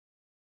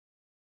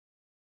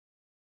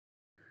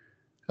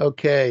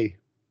Okay,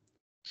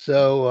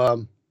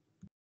 so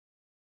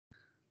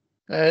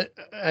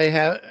I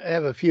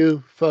have a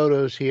few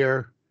photos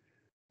here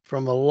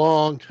from a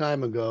long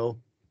time ago.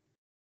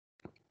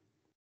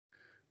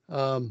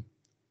 Um,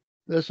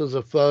 this was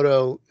a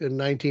photo in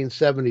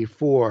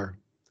 1974.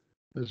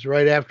 It was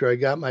right after I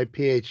got my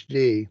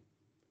PhD,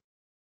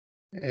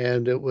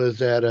 and it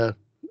was at a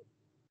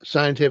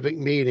scientific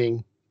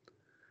meeting.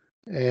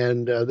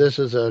 And this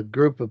is a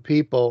group of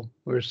people.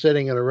 We were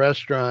sitting in a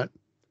restaurant.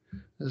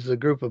 This is a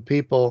group of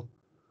people.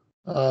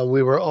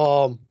 We were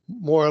all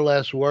more or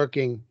less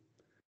working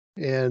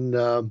in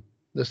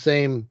the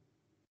same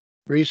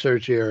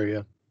research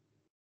area.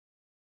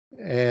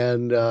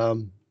 And uh,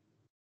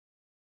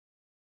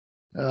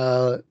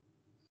 I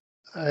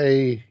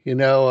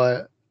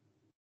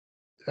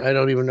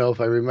don't even know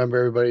if I remember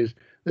everybody's.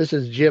 This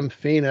is Jim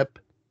Phoenix.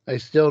 I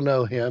still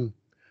know him.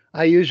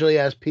 I usually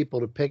ask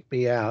people to pick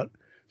me out.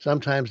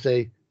 Sometimes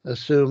they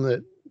assume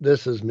that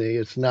this is me.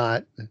 It's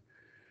not.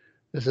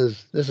 This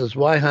is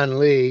Waihan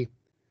Lee.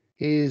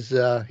 He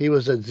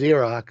was at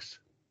Xerox.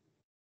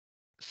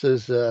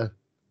 This is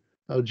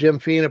Jim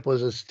Phoenix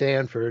was at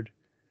Stanford.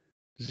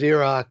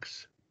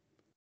 Xerox.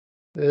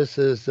 This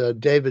is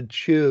David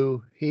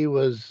Chu. He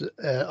was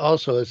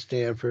also at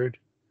Stanford.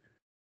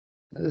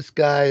 This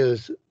guy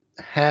is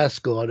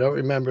Haskell. I don't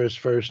remember his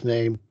first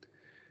name.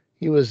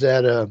 He was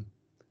at a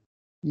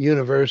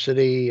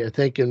university, I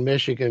think in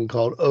Michigan,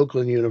 called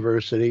Oakland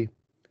University.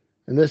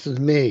 And this is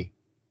me.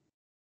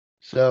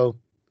 So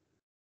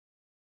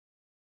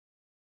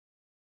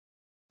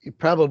you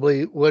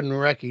probably wouldn't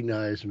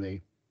recognize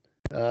me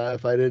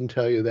if I didn't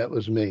tell you that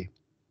was me.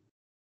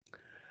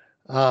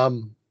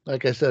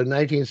 Like I said,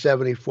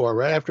 1974,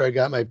 right after I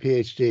got my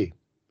PhD.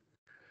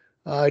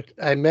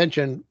 I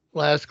mentioned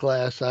last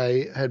class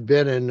I had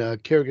been in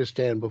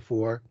Kyrgyzstan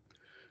before,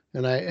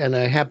 and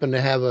I happened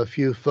to have a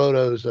few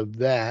photos of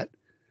that.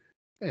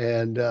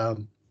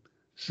 And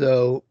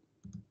so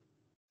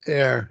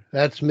there,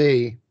 that's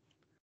me.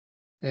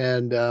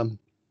 And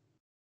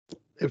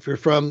if you're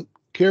from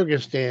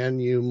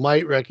Kyrgyzstan, you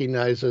might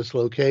recognize this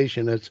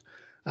location. It's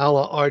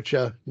Ala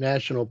Archa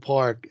National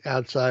Park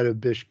outside of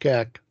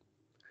Bishkek.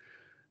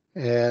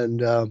 And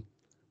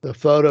the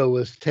photo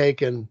was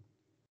taken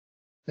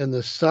in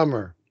the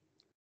summer.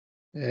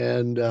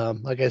 And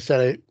like I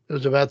said, it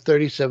was about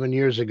 37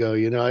 years ago.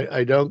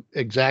 I don't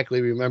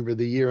exactly remember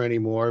the year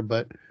anymore,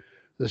 but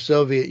the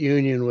Soviet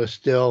Union was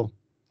still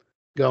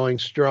going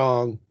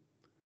strong.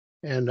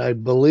 And I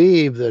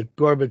believe that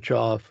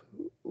Gorbachev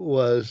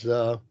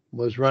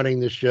was running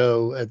the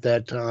show at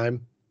that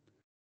time.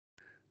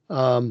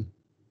 Um,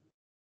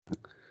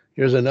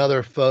 Here's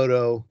another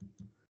photo.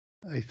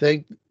 I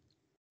think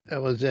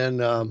that was in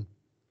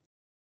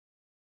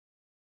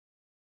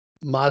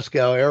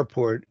Moscow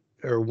Airport,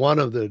 or one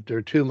of there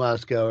are two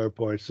Moscow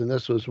airports, and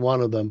this was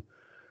one of them.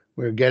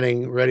 We're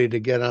getting ready to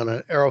get on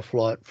an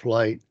Aeroflot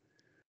flight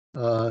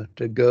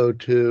to go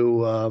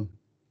to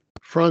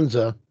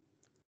Frunze.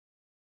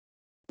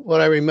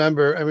 I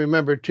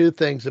remember two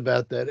things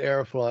about that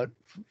Aeroflot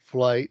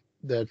flight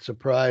that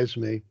surprised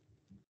me.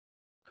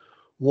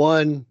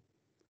 One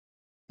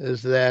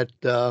is that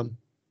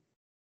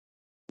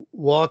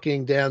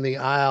walking down the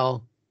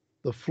aisle,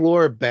 the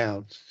floor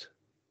bounced.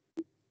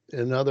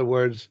 In other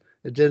words,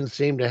 it didn't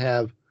seem to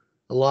have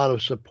a lot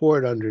of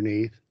support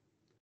underneath.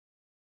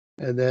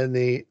 And then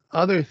the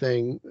other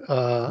thing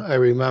I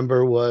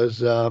remember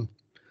was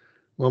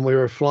when we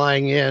were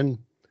flying in,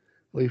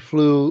 we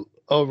flew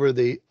over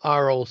the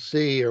Aral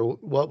Sea, or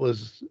what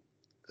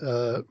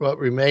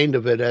remained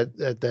of it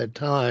at that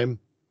time.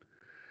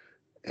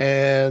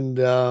 And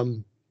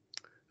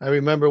I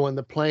remember when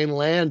the plane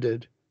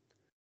landed,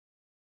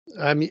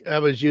 I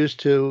was used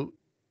to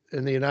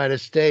in the United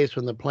States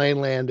when the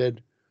plane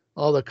landed,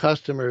 all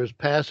the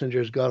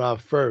passengers got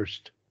off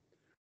first,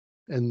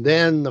 and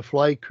then the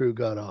flight crew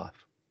got off.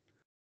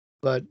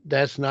 But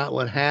that's not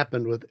what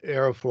happened with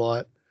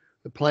Aeroflot.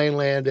 The plane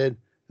landed,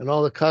 and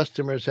all the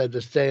customers had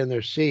to stay in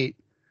their seat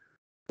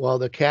while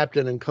the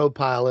captain and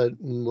co-pilot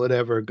and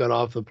whatever got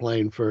off the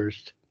plane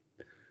first.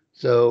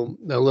 So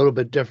a little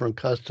bit different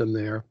custom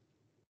there.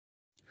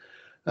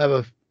 I have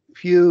a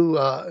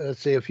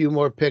few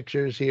more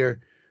pictures here.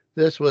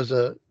 This was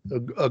a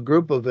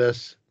group of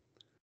us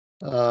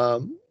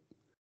um,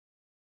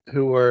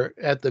 who were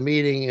at the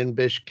meeting in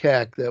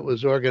Bishkek that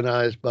was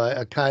organized by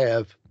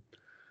Akayev.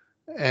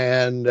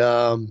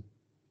 And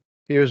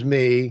here's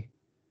me.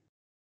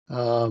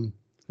 Um,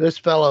 this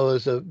fellow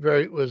was a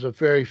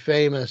very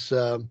famous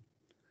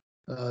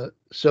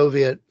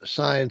Soviet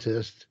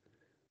scientist.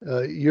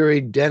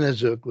 Yuri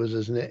Denizuk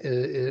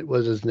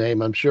was his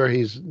name. I'm sure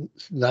he's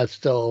not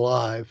still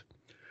alive.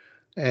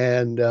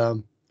 And uh,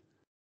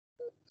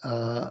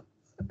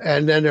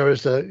 and then there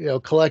was a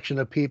collection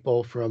of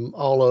people from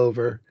all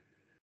over.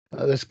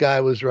 This guy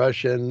was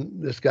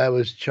Russian. This guy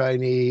was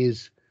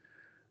Chinese.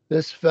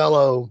 This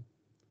fellow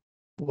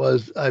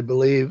was, I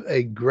believe,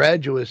 a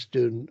graduate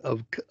student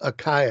of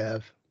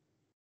Akayev.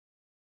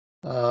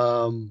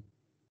 Um,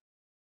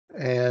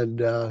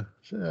 and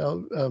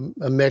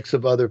a mix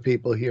of other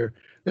people here.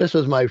 This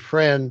was my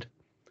friend.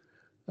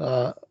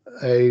 Uh,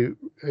 a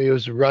He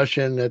was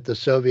Russian at the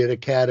Soviet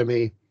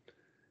Academy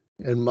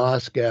in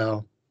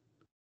Moscow,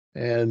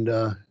 and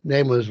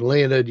name was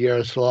Leonid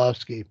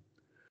Yaroslavsky,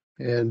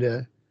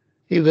 and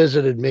he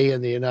visited me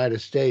in the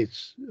United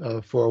States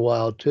for a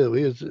while too.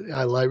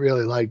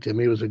 Really liked him.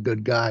 He was a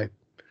good guy.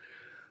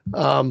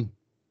 Um,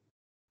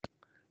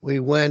 we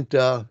went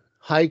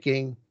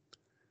hiking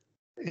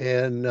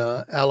in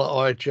Ala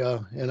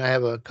Archa, and I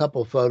have a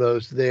couple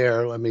photos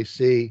there. Let me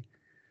see.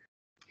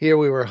 Here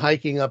we were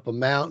hiking up a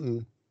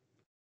mountain,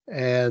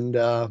 and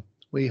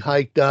we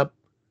hiked up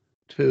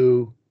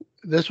to.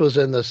 This was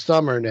in the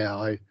summer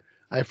now.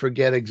 I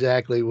forget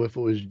exactly if it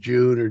was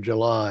June or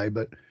July,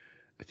 but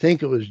I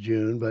think it was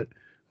June. But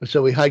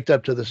so we hiked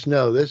up to the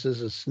snow. This is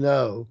the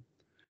snow.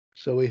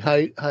 So we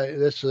hike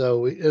this.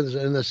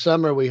 In the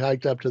summer we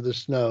hiked up to the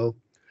snow,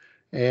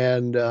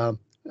 and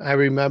I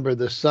remember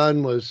the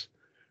sun was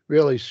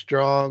really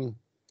strong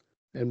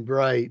and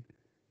bright,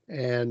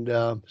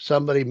 and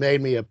somebody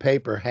made me a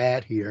paper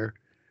hat here.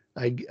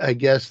 I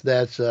guess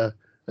that's a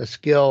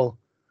skill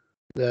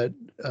that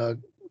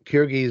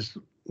Kyrgyz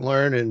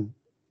learn in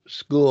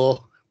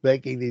school,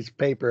 making these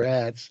paper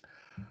hats.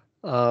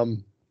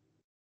 Um,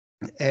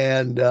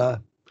 and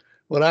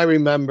what I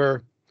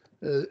remember,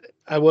 uh,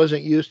 I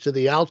wasn't used to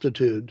the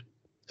altitude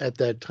at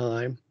that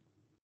time.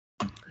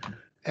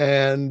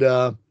 And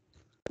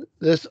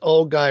this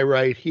old guy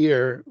right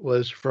here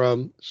was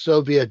from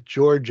Soviet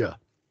Georgia.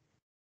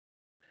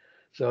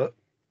 So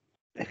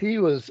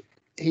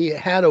he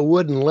had a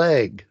wooden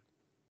leg.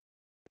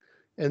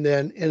 And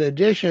then in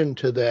addition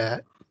to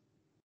that,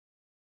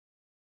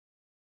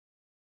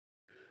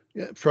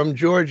 from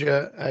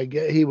Georgia,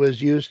 he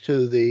was used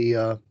to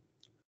the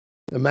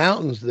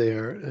mountains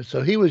there.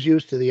 So he was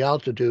used to the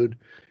altitude.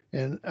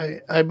 And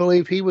I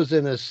believe he was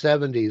in his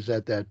 70s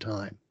at that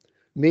time.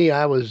 Me,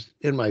 I was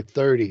in my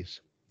 30s.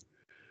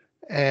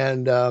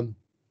 And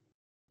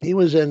he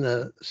was in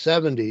the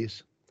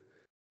 70s.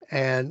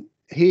 And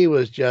he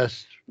was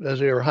just,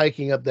 as we were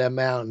hiking up that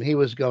mountain, he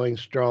was going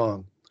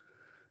strong.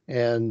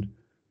 And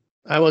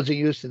I wasn't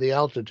used to the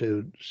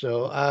altitude.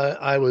 So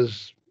I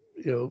was,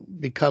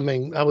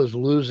 I was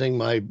losing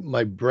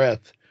my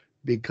breath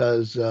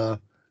because,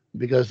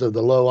 because of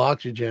the low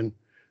oxygen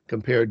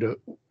compared to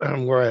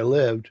where I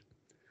lived.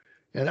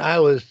 And I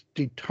was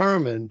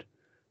determined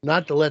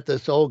not to let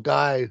this old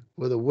guy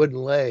with a wooden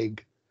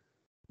leg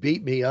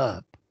beat me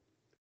up.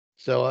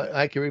 So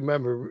I can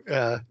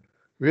remember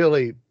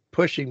really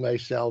pushing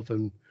myself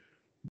and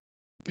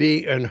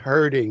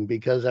hurting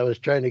because I was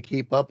trying to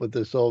keep up with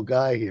this old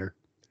guy here.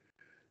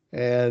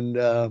 And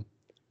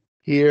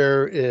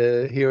here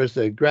is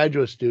the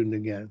graduate student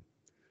again.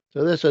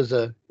 So this is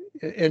a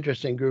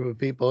interesting group of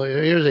people.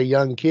 Here's a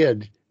young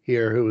kid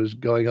here who was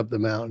going up the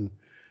mountain,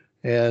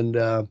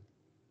 and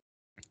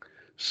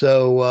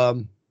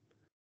so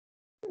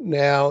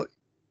now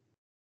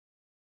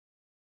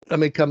let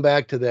me come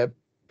back to that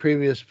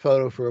previous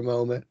photo for a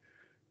moment.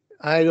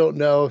 I don't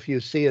know if you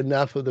see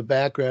enough of the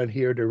background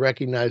here to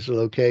recognize the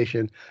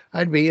location.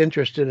 I'd be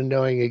interested in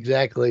knowing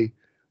exactly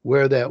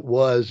where that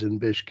was in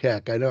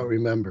Bishkek. I don't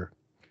remember.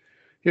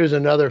 Here's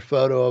another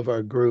photo of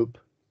our group.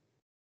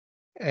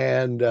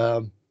 And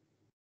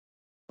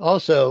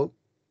also,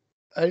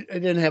 I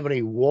didn't have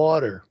any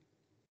water.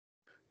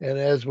 And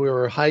as we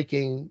were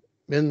hiking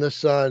in the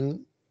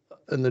sun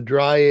and the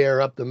dry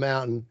air up the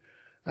mountain,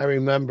 I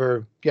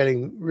remember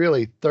getting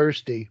really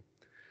thirsty.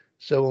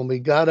 So when we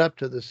got up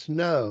to the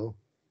snow,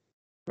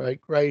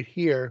 right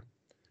here,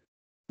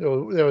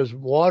 there was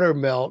water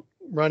melt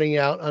running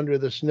out under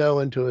the snow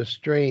into a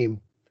stream.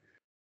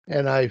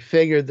 And I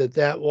figured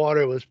that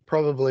water was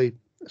probably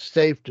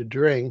safe to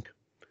drink.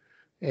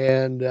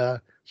 And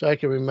so I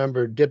can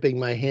remember dipping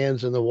my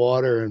hands in the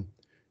water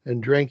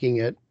and drinking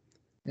it.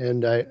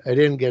 And I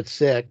didn't get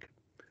sick.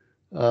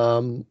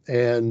 And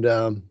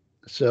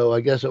so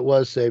I guess it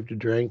was safe to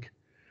drink.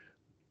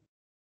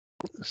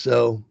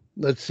 So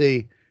let's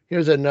see.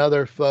 Here's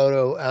another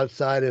photo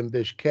outside in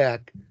Bishkek.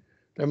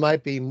 There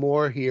might be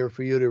more here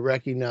for you to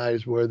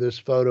recognize where this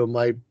photo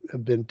might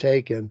have been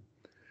taken.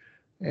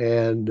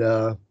 And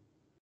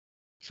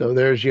so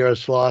there's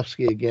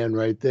Yaroslavsky again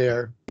right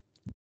there.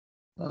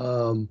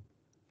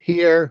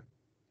 Here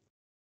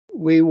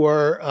we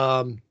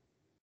were,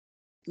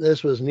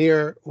 this was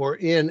near or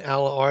in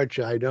Ala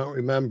Archa, I don't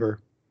remember.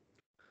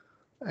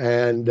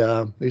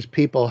 And these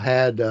people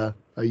had a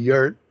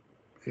yurt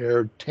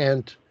or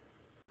tent.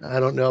 I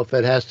don't know if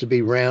it has to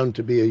be round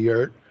to be a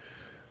yurt.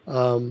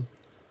 And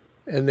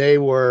they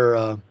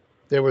were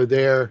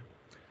there.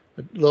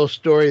 A little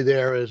story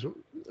there is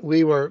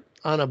we were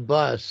on a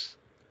bus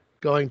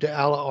going to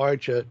Ala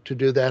Archa to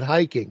do that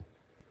hiking.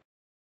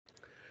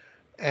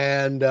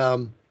 And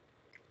as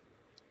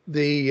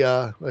we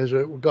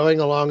were going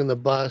along in the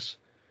bus,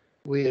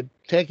 we had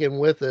taken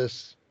with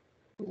us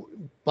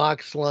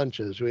box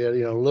lunches. We had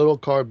a little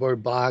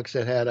cardboard box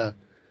that had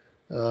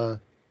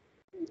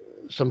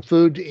some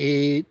food to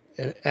eat,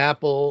 an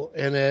apple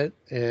in it,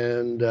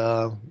 and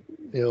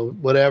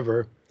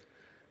whatever.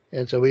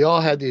 And so we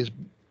all had these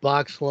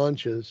box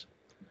lunches,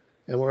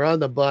 and we're on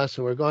the bus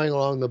and we're going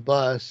along the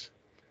bus,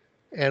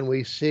 and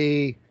we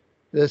see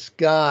this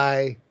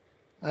guy.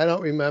 I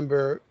don't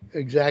remember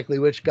exactly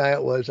which guy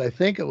it was. I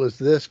think it was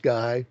this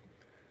guy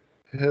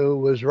who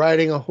was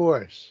riding a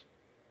horse,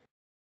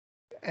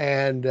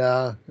 and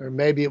or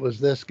maybe it was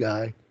this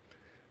guy.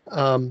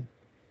 Um,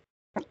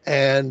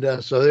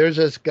 and so there's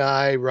this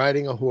guy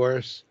riding a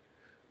horse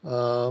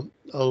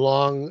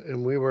along,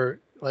 and we were,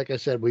 like I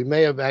said, we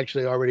may have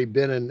actually already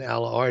been in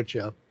Ala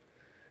Archa,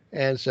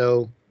 and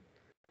so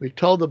we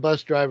told the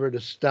bus driver to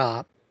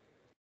stop,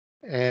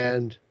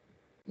 and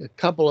a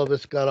couple of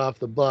us got off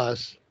the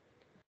bus,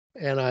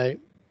 and I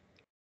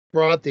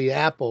brought the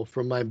apple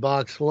from my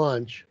box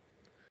lunch,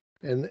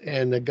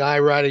 and the guy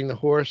riding the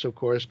horse, of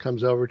course,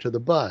 comes over to the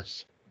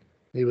bus.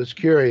 He was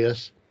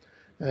curious,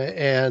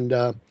 and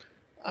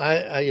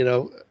I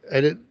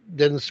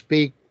didn't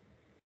speak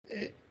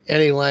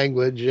any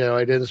language.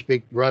 I didn't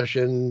speak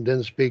Russian,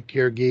 didn't speak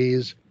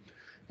Kyrgyz,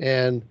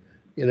 and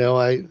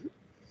I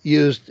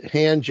used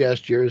hand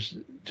gestures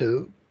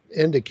to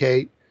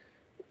indicate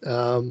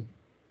that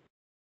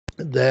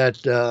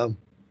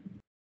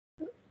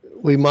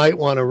we might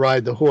want to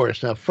ride the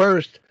horse. Now,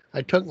 first,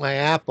 I took my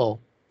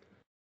apple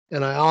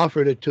and I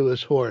offered it to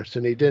his horse,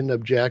 and he didn't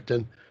object.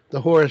 And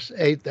the horse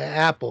ate the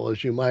apple,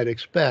 as you might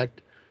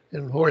expect,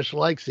 and the horse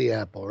likes the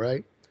apple,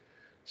 right?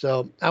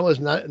 So I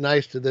was not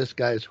nice to this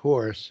guy's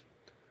horse.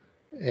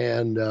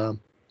 And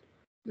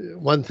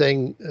one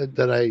thing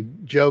that I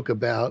joke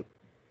about,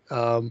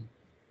 um,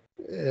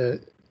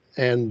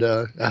 and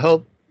I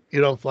hope you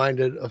don't find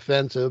it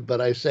offensive,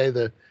 but I say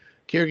the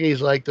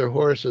Kyrgyz like their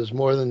horses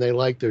more than they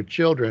like their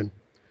children.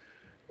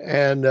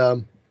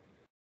 And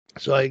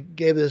so I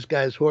gave this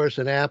guy's horse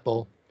an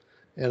apple,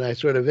 and I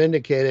sort of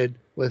indicated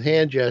with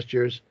hand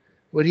gestures,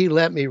 would he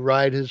let me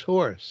ride his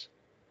horse?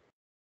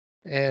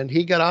 And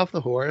he got off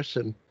the horse,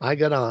 and I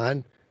got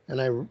on,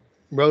 and I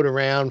rode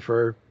around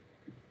for,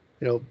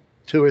 2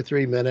 or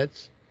 3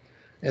 minutes.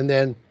 And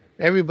then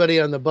everybody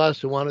on the bus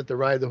who wanted to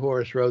ride the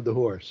horse rode the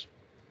horse.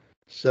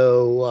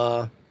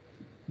 So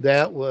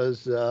that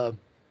was that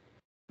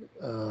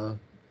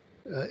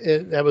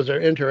was our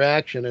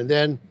interaction. And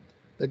then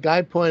the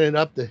guy pointed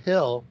up the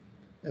hill,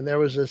 and there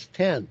was this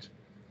tent,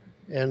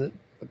 and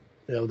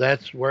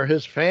that's where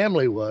his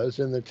family was,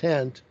 in the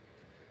tent.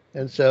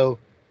 And so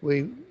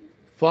we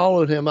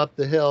followed him up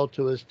the hill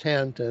to his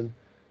tent, and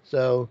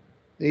so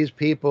these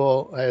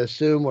people, I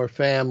assume, were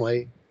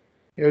family.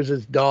 Here's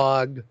his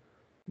dog.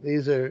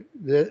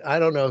 I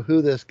don't know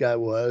who this guy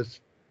was.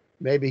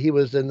 Maybe he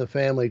was in the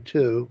family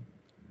too.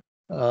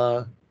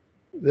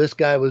 This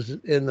guy was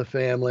in the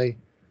family.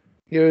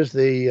 Here's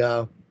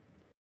the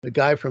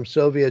guy from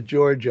Soviet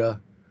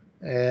Georgia,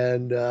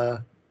 and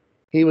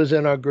he was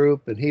in our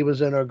group, and he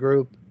was in our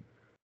group.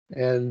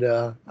 And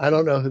I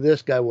don't know who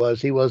this guy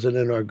was. He wasn't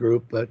in our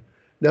group, but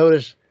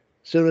notice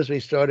as soon as we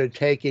started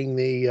taking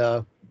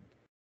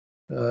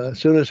as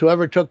soon as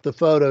whoever took the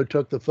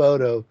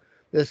photo,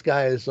 this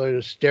guy is sort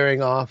of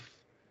staring off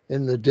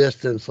in the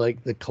distance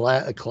like the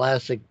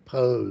classic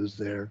pose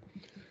there.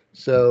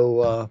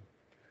 So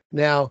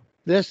now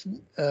this,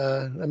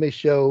 let me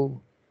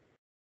show,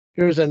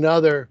 here's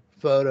another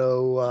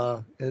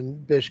photo in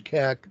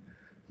Bishkek.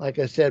 Like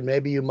I said,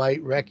 maybe you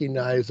might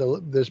recognize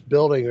this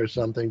building or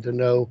something to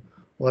know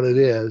what it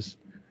is.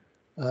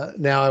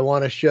 Now I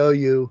want to show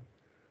you.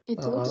 It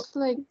looks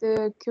like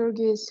the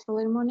Kyrgyz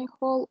Philharmonic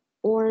Hall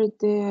or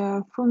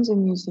the Frunze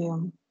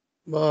Museum.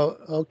 Well,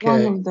 okay.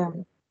 One of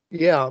them.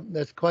 Yeah,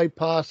 that's quite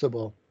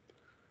possible.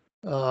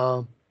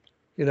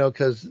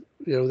 Because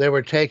they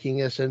were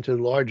taking us into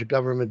large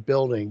government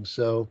buildings.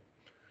 So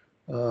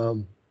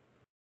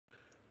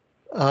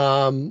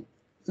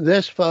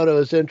this photo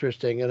is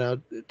interesting, and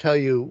I'll tell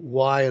you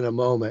why in a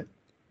moment.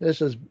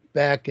 This is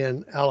back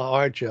in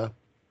Ala Archa.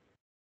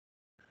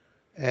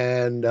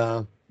 And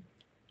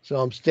so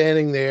I'm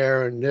standing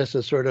there, and this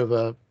is sort of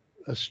a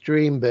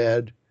stream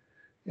bed,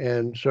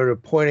 and sort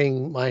of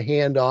pointing my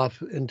hand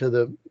off into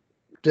the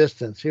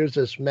distance. Here's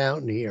this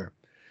mountain here.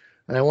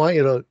 And I want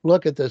you to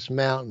look at this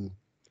mountain.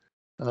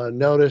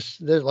 Notice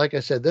this, like I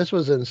said, this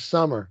was in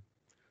summer.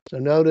 So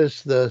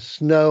notice the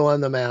snow on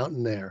the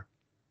mountain there.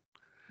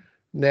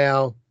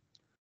 Now,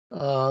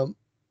 a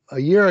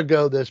year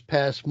ago, this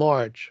past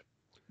March,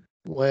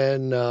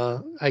 when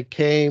I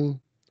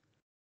came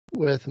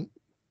with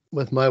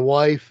my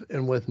wife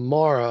and with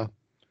Mara,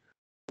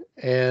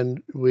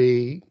 and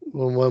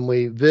when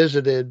we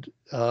visited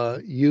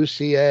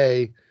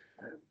UCA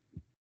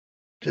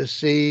to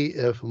see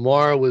if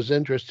Mara was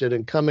interested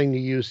in coming to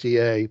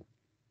UCA,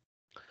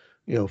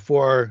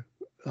 for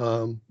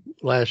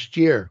last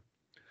year.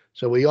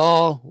 So we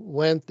all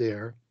went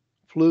there,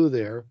 flew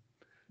there,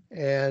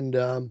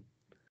 and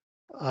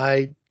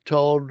I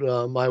told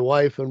my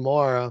wife and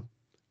Mara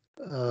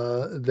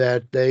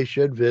that they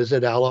should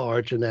visit Ala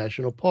Archa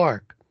National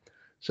Park.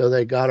 So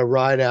they got a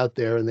ride out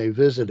there and they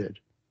visited.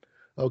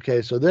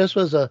 Okay, so this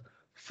was a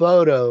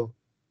photo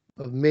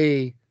of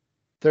me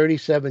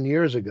 37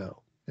 years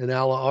ago in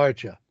Ala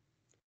Archa.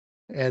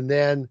 And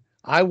then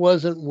I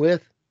wasn't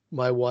with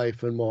my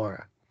wife and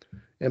Maura.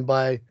 And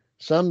by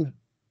some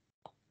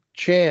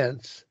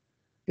chance,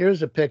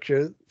 here's a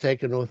picture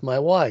taken with my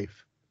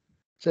wife.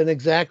 It's in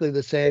exactly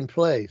the same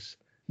place.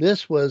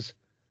 This was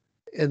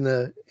in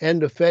the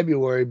end of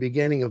February,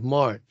 beginning of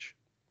March.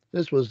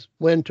 This was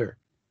winter.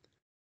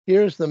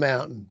 Here's the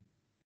mountain.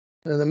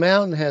 And the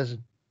mountain has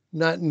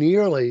not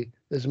nearly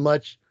as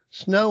much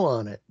snow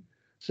on it.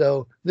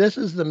 So this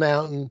is the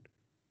mountain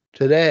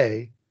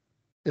today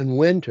in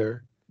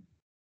winter.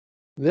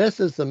 This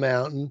is the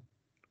mountain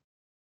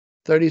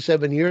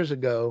 37 years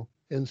ago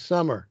in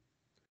summer.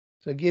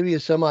 So give you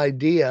some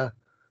idea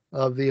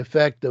of the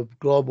effect of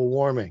global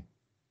warming.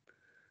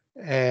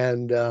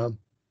 And and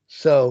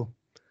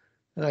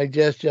I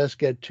just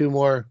get two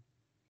more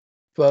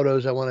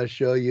photos I want to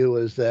show you.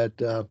 Is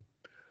that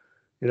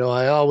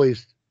I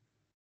always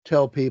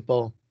tell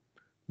people,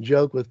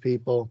 joke with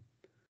people.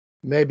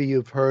 Maybe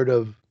you've heard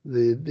of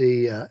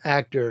the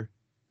actor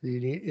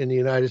in the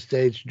United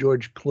States,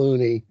 George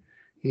Clooney.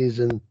 He's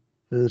in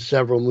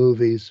several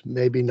movies,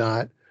 maybe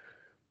not,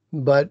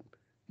 but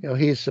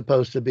he's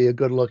supposed to be a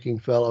good-looking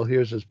fellow.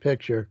 Here's his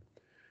picture.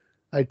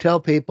 I tell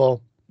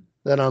people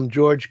that I'm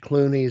George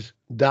Clooney's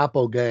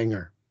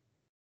doppelganger.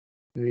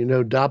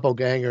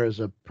 Doppelganger is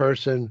a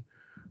person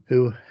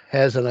who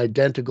has an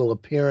identical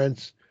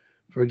appearance.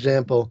 For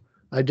example,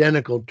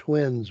 identical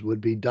twins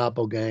would be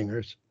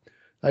doppelgangers.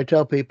 I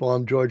tell people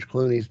I'm George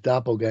Clooney's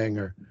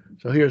doppelganger.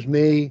 So here's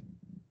me,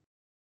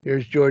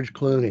 here's George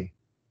Clooney.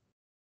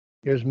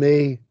 Here's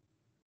me,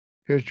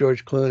 here's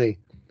George Clooney.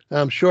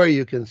 I'm sure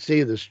you can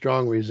see the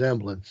strong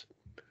resemblance.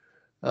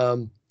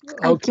 I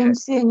can't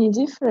see any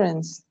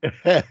difference.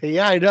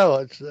 Yeah, I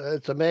know.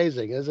 It's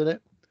amazing, isn't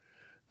it?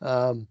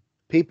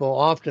 People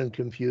often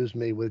confuse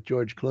me with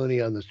George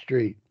Clooney on the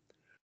street.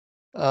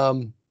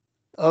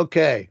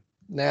 Okay,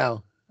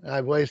 now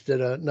I've wasted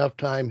enough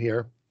time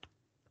here.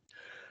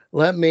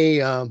 Let me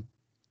talk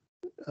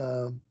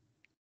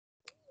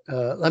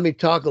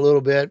a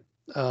little bit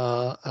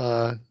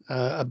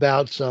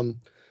about some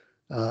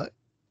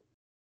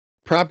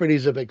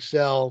properties of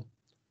Excel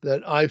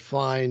that I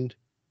find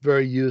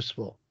very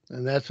useful,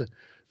 and let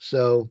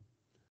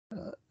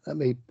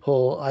me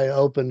pull. I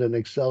opened an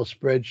Excel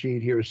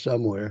spreadsheet here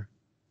somewhere.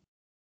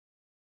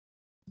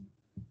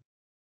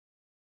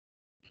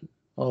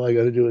 All I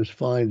got to do is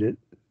find it.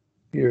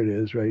 Here it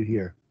is, right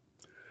here.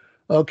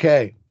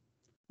 Okay,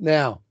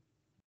 now,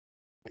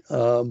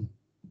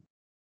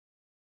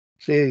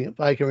 see if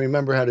I can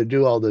remember how to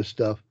do all this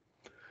stuff.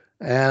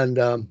 And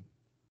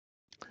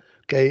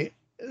okay,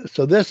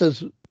 so this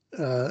is,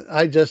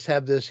 I just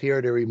have this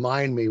here to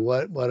remind me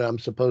what I'm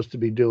supposed to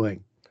be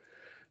doing.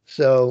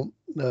 So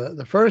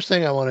the first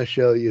thing I want to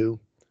show you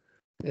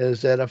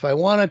is that if I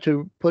wanted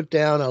to put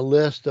down a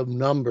list of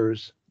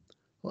numbers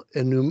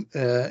in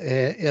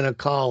a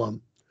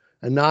column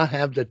and not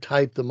have to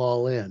type them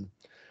all in,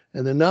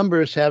 and the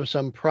numbers have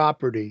some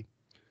property,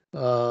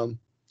 some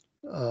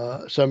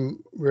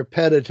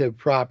repetitive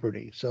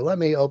property. So let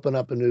me open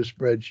up a new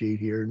spreadsheet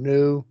here.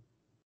 New.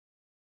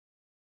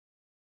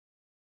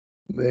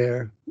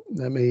 There.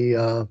 Let me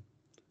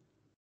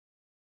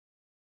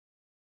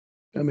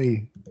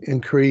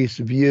increase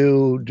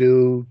view,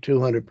 do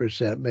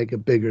 200%, make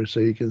it bigger so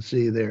you can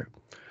see there.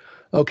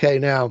 Okay,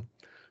 now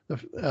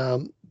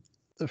the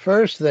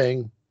first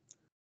thing,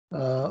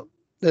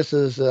 this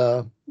is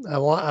I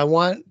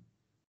want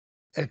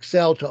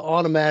Excel to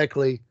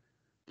automatically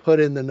put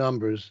in the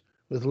numbers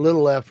with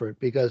little effort,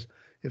 because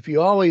if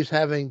you're always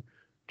having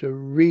to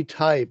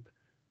retype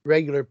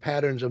regular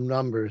patterns of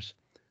numbers,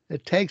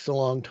 it takes a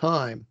long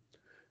time.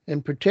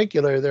 In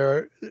particular, there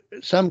are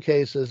some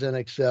cases in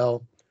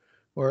Excel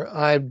where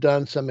I've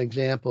done some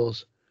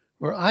examples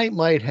where I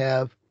might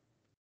have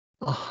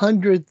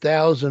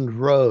 100,000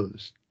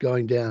 rows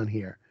going down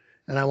here,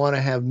 and I want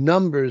to have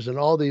numbers in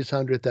all these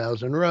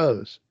 100,000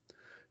 rows,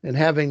 and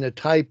having to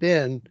type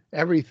in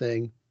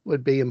everything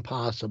would be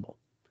impossible.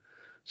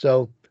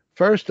 So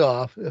first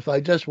off, if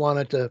I just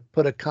wanted to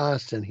put a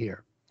constant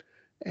here,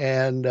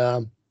 and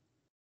I'll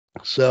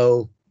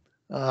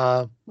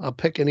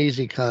pick an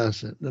easy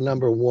constant, the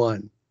number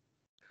 1.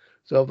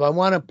 So if I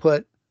want to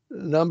put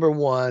number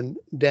 1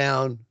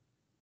 down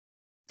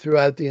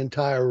throughout the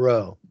entire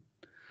row,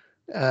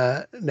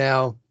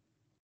 now,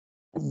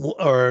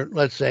 or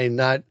let's say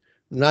not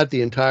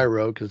the entire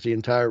row, because the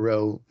entire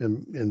row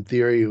in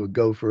theory would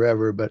go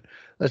forever, but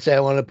let's say I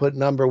want to put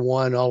number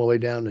 1 all the way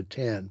down to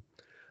 10.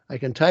 I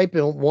can type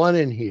in 1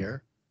 in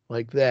here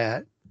like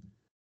that,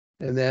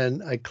 and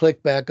then I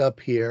click back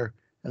up here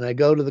and I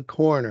go to the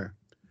corner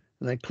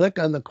and I click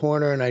on the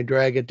corner and I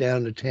drag it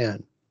down to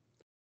 10.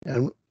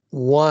 And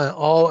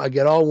I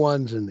get all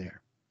 1s in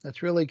there.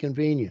 That's really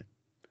convenient.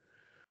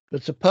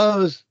 But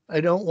suppose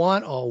I don't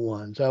want all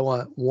 1s. I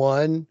want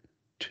 1,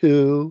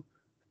 2,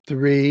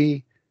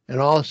 3,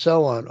 and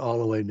so on all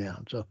the way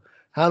down. So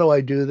how do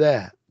I do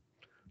that?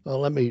 Well,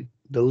 let me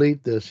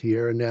delete this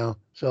here. And now,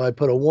 so I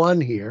put a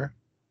 1 here.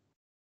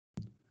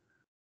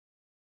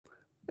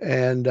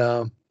 And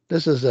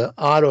this is an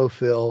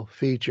autofill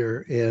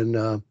feature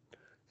in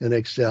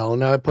Excel.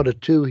 Now I put a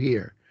 2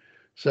 here.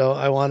 So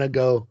I want to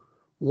go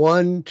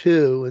 1,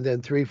 2, and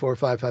then 3, 4,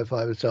 5, 5,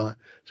 5, and so on.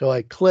 So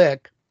I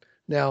click.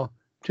 Now,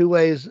 two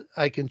ways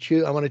I can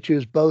choose. I want to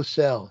choose both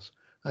cells.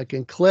 I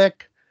can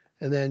click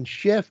and then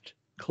shift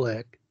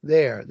click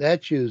there.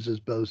 That chooses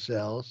both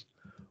cells.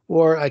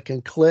 Or I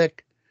can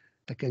click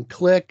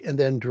and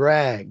then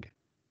drag,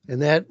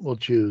 and that will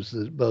choose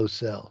both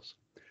cells.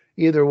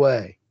 Either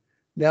way.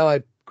 Now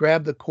I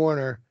grab the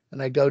corner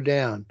and I go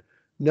down.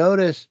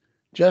 Notice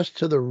just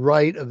to the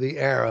right of the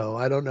arrow,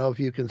 I don't know if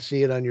you can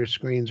see it on your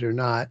screens or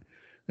not,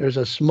 there's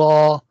a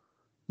small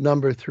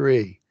number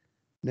 3,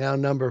 now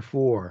number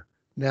 4,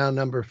 now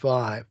number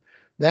 5.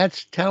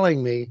 That's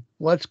telling me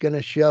what's going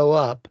to show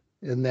up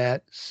in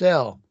that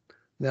cell.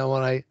 Now,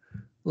 when I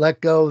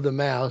let go of the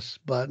mouse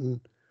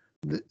button,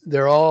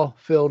 they're all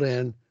filled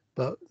in,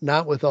 but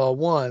not with all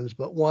ones,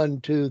 but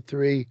 1, 2,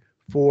 3,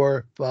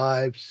 4,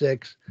 5,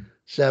 6,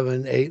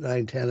 7, 8,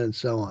 9, 10, and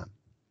so on.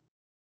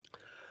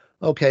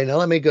 Okay, now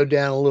let me go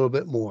down a little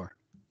bit more.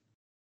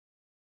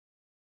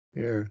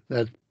 Here,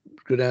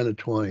 go down to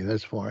 20.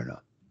 That's far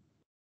enough.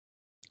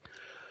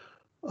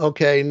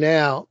 Okay,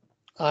 now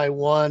I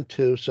want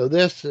to, so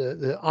this,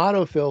 the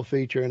autofill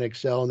feature in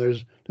Excel,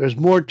 and there's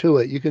more to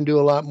it. You can do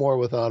a lot more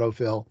with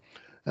autofill,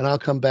 and I'll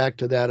come back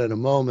to that in a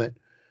moment.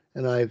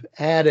 And I've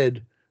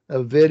added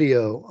a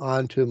video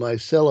onto my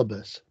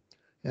syllabus,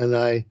 and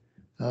I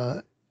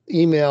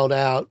emailed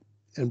out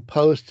and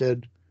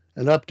posted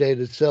an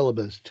updated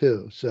syllabus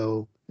too.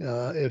 So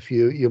if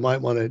you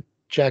might want to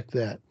check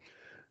that.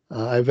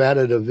 I've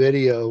added a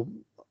video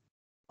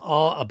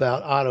all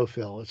about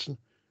autofill. It's a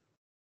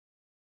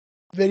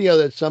video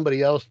that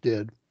somebody else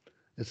did.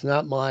 It's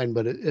not mine,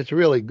 but it's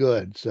really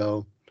good.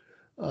 So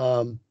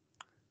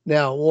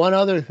now one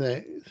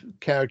other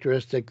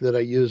characteristic that I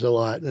use a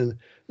lot, and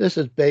this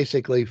is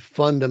basically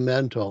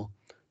fundamental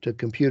to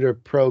computer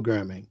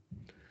programming,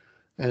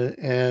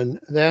 and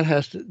that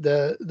has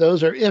to,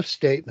 those are if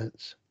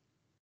statements.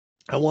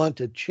 I want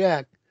to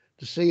check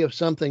to see if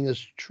something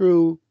is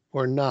true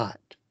or not.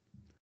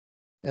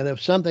 And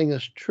if something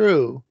is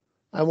true,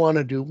 I want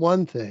to do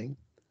one thing.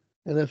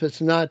 And if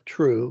it's not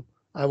true,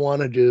 I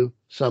want to do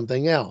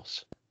something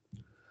else.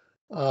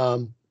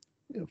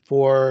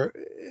 For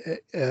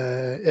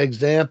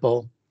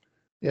example,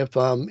 if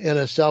I'm in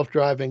a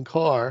self-driving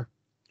car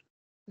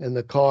and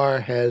the car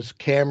has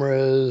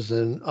cameras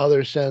and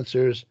other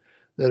sensors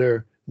that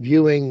are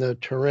viewing the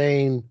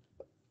terrain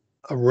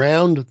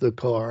around the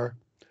car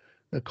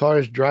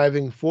is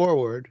driving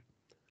forward.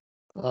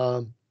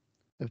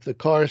 If the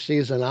car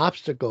sees an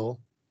obstacle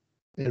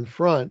in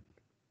front,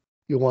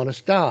 you want to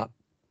stop.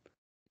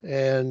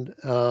 And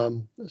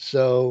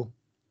so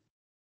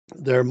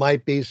there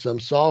might be some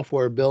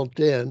software built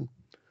in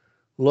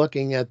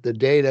looking at the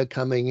data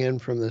coming in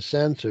from the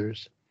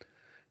sensors.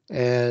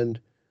 And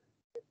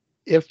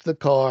if the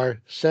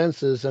car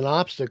senses an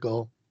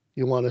obstacle,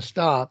 you want to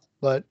stop.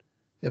 But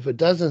if it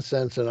doesn't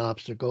sense an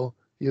obstacle,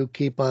 you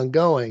keep on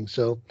going.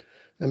 So,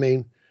 I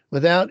mean,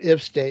 without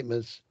if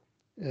statements,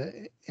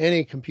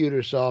 any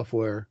computer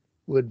software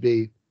would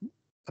be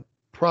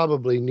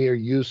probably near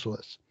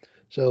useless.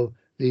 So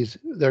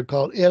they're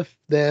called if,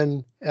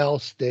 then,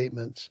 else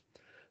statements.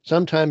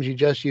 Sometimes you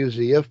just use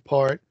the if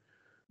part.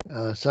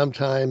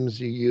 Sometimes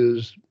you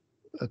use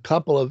a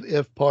couple of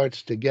if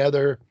parts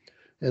together,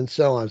 and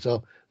so on.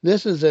 So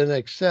this is in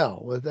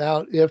Excel.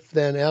 Without if,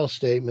 then, else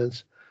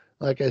statements,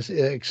 like I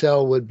said,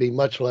 Excel would be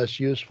much less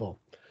useful.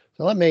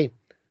 So let me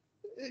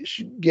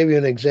give you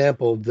an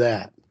example of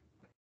that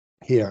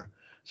here.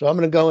 So I'm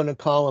going to go into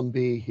column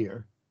B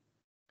here,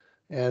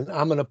 and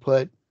I'm going to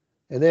put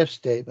an if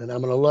statement.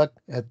 I'm going to look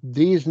at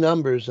these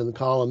numbers in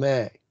column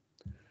A.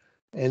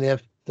 And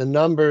if the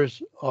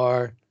numbers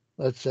are,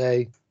 let's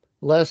say,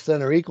 less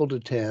than or equal to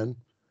 10,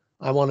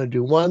 I want to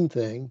do one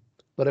thing.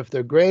 But if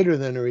they're greater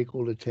than or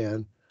equal to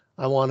 10,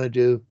 I want to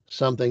do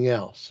something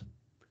else.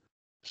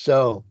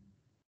 So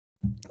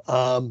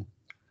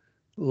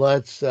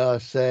let's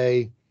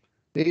say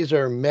these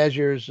are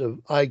measures of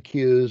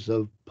IQs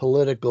of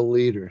political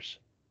leaders.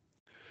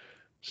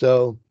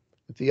 So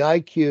if the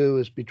IQ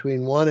is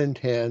between 1 and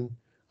 10,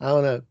 I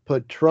want to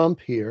put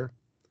Trump here.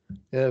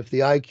 And if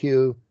the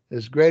IQ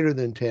is greater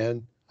than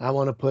 10, I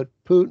want to put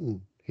Putin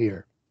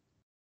here.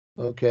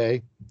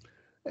 Okay.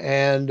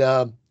 And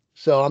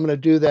so I'm going to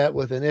do that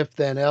with an if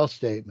then else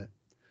statement.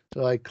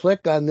 So I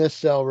click on this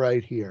cell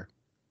right here.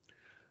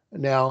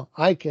 Now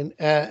I can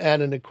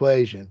add an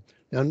equation.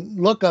 Now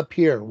look up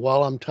here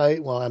while I'm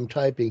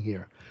typing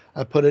here.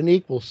 I put an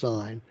equal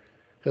sign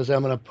because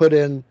I'm going to put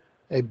in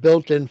a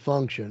built-in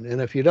function.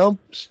 And if you don't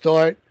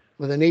start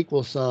with an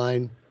equal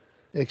sign,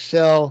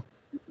 Excel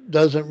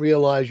doesn't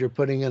realize you're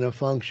putting in a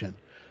function.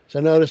 So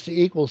notice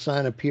the equal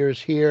sign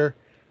appears here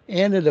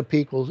and it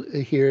appears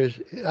here.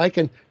 I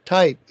can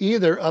type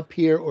either up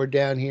here or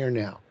down here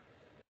now.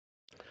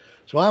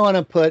 So I want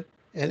to put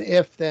an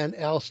if then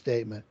else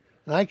statement.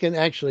 And I can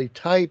actually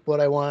type what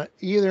I want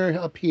either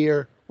up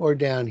here or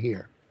down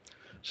here.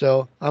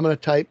 So I'm going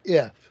to type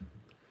if.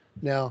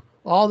 Now,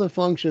 all the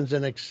functions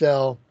in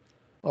Excel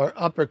are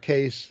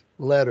uppercase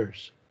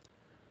letters.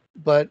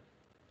 But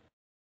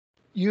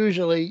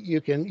usually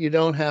you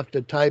don't have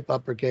to type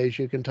uppercase,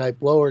 you can type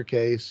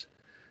lowercase.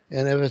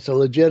 And if it's a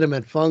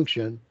legitimate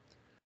function,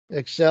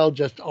 Excel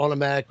just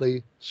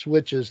automatically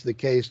switches the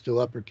case to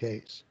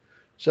uppercase.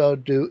 So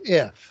do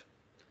if,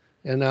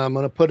 and now I'm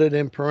going to put it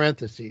in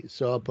parentheses.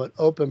 So I'll put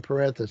open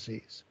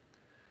parentheses.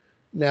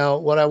 Now,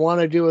 what I want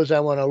to do is I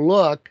want to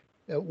look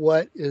at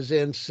what is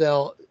in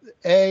cell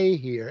A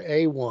here,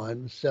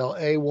 A1, cell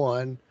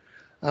A1.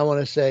 I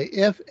want to say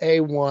if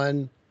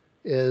A1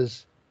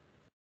 is,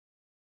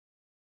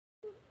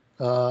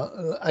 let's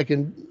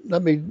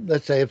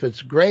say if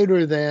it's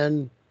greater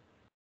than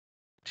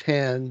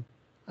 10,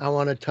 I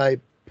want to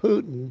type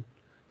Putin.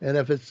 And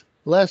if it's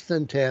less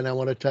than 10, I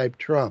want to type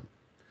Trump.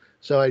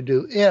 So I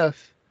do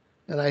if,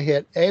 and I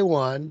hit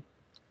A1,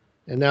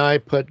 and now I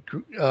put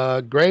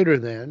greater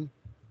than,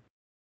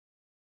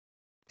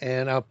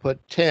 and I'll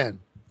put 10.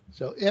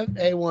 So if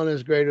A1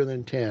 is greater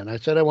than 10, I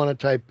said I want to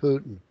type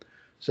Putin.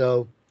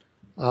 So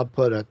I'll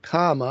put a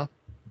comma,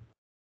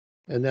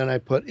 and then I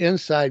put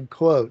inside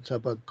quotes. I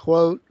put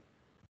quote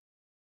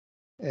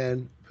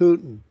and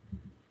Putin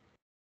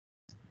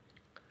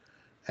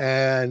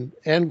and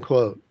end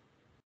quote.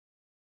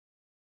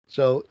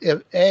 So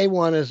if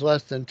A1 is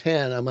less than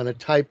 10, I'm going to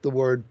type the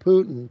word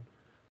Putin.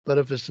 But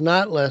if it's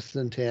not less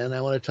than 10, I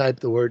want to type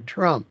the word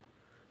Trump.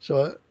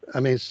 So,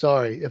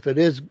 if it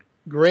is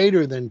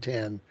greater than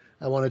 10,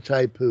 I want to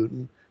type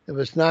Putin. If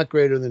it's not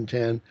greater than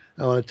 10,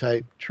 I want to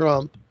type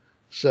Trump.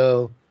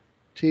 So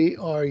Trump.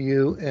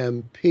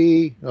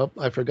 Oh,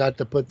 I forgot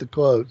to put the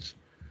quotes.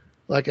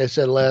 Like I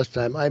said last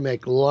time, I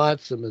make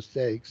lots of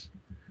mistakes.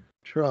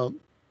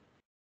 Trump.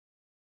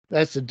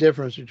 That's the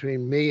difference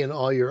between me and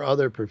all your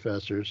other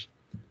professors.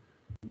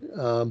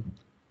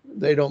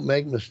 They don't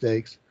make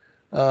mistakes.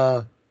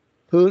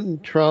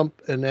 Putin,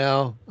 Trump, and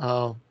now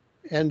I'll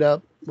end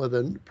up with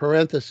a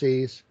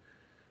parentheses.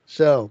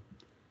 So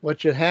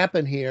what should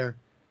happen here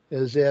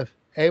is if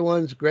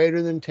A1's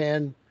greater than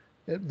 10,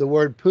 the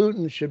word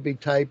Putin should be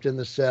typed in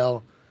the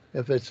cell.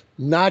 If it's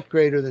not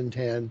greater than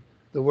 10,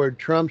 the word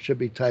Trump should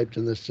be typed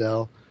in the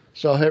cell.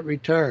 So I'll hit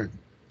return.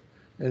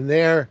 And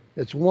there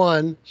it's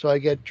 1, so I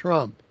get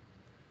Trump.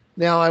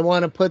 Now I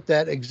want to put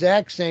that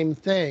exact same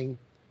thing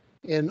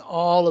in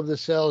all of the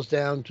cells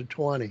down to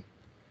 20.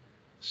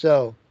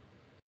 So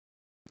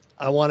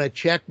I want to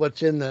check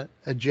what's in the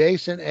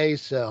adjacent A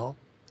cell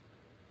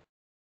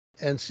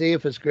and see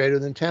if it's greater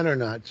than 10 or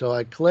not. So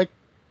I click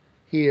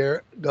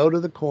here, go to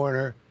the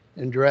corner,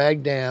 and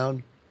drag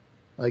down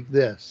like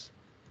this.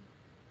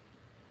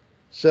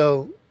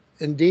 So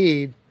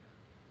indeed,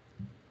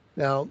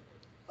 now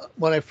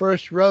when I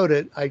first wrote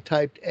it, I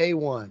typed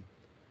A1.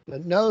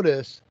 But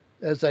notice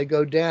as I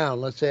go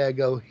down, let's say I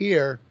go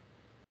here,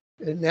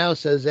 it now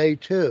says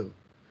A2.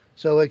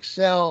 So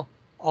Excel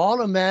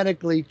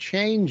automatically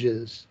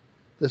changes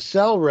the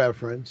cell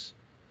reference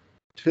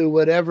to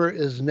whatever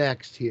is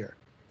next here.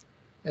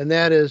 And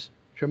that is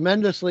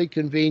tremendously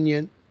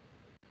convenient,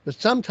 but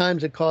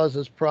sometimes it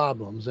causes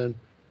problems. And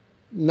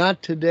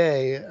not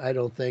today, I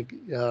don't think,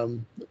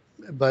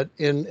 but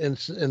in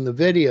the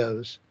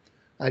videos,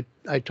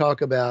 I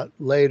talk about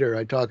later,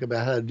 I talk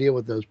about how to deal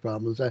with those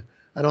problems. I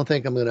don't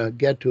think I'm going to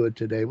get to it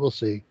today. We'll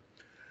see.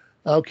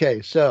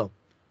 Okay, so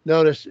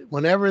notice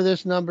whenever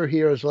this number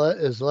here is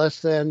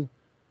less than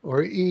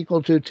or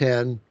equal to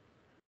 10,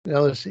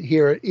 notice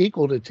here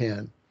equal to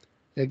 10,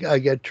 I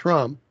get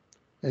Trump,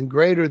 and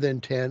greater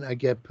than 10, I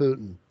get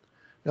Putin.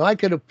 Now, I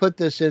could have put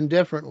this in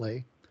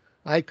differently.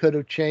 I could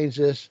have changed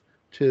this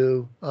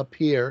to up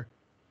here.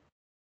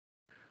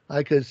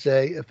 I could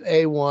say if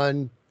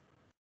A1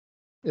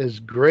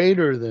 is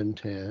greater than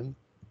 10,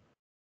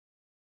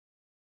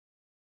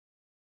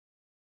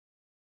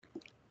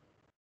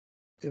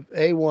 if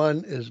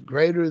A1 is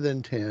greater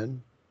than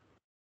 10,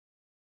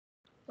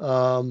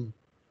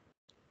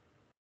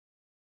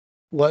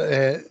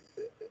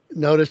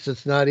 notice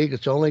it's not equal,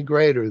 it's only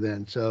greater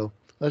than. So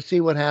let's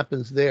see what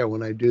happens there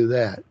when I do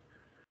that.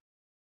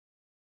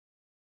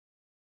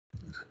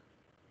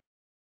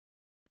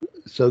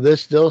 So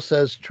this still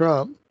says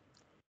Trump.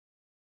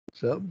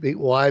 So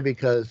why?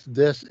 Because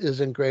this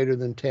isn't greater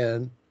than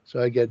 10.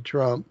 So I get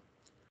Trump.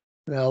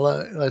 Now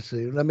let's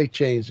see. Let me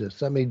change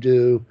this. Let me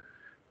do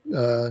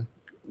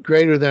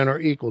greater than or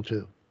equal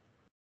to.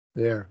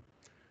 There.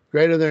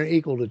 Greater than or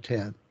equal to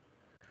 10.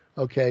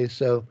 Okay,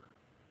 so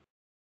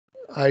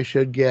I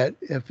should get,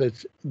 if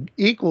it's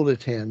equal to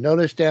 10,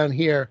 notice down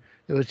here,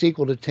 if it's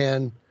equal to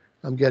 10,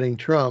 I'm getting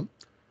Trump.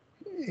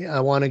 I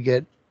want to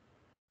get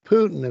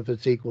Putin if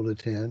it's equal to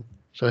 10.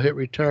 So I hit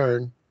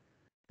return.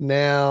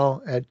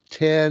 Now at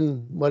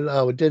 10,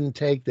 it didn't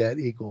take that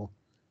equal.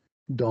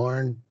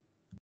 Darn.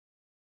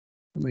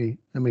 Let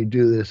me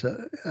do this.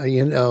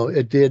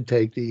 It did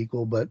take the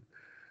equal, but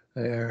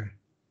there.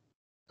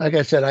 Like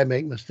I said, I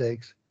make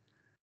mistakes.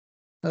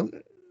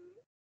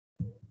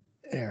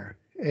 There.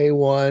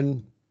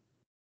 A1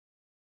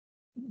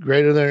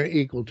 greater than or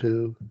equal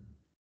to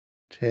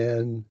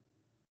 10.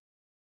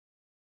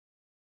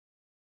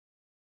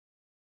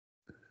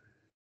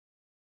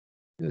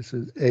 This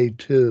is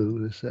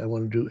A2. I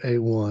want to do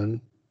A1.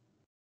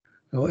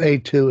 Oh,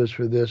 A2 is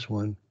for this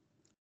one.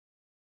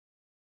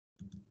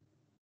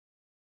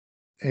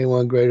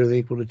 A1 greater than or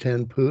equal to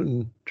 10,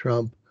 Putin,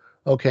 Trump.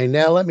 Okay,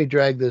 now let me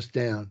drag this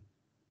down.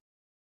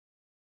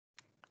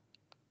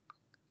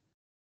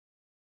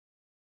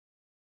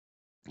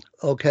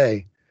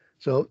 Okay,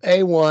 so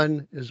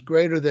A1 is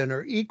greater than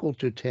or equal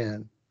to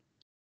 10.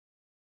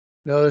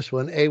 Notice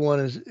when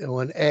A1 is,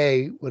 when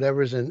A,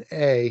 whatever's in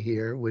A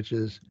here, which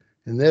is,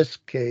 in this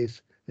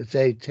case, it's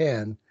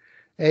A10.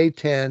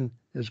 A10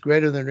 is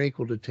greater than or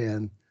equal to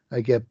 10.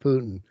 I get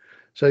Putin.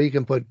 So you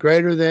can put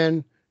greater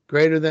than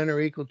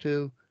or equal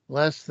to,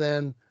 less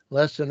than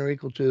or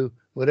equal to,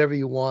 whatever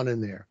you want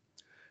in there.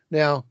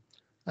 Now,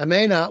 I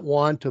may not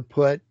want to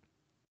put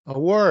a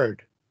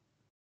word.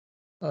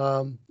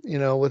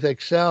 With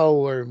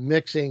Excel, we're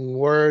mixing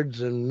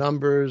words and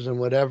numbers and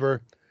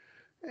whatever.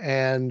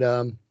 And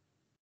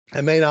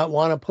I may not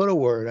want to put a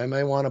word. I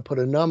may want to put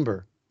a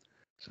number.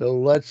 So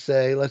let's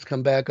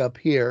come back up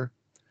here.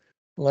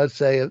 Let's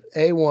say if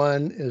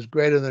A1 is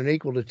greater than or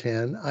equal to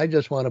 10, I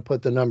just want to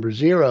put the number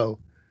 0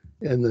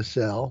 in the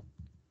cell.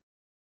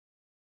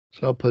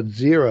 So I'll put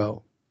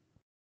 0.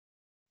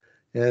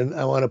 And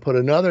I want to put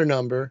another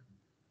number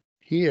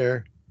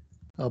here.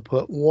 I'll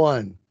put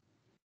 1.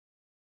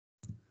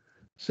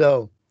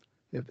 So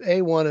if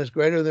A1 is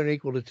greater than or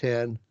equal to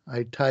 10,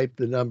 I type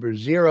the number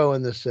 0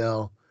 in the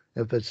cell.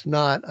 If it's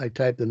not, I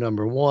type the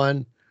number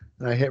 1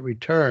 and I hit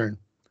return.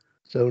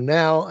 So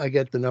now I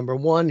get the number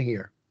 1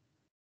 here.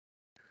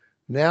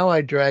 Now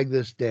I drag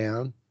this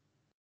down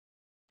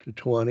to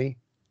 20.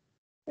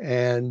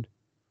 And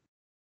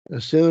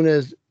as soon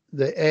as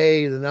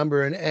the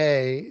number in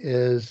A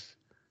is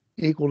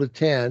equal to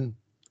 10,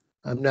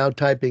 I'm now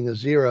typing a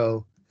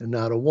 0 and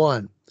not a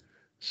 1.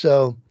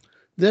 So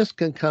this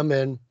can come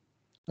in.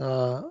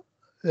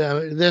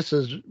 This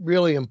is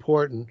really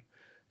important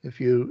if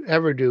you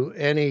ever do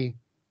any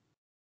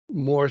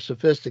more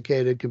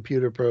sophisticated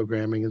computer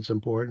programming. It's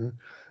important,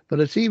 but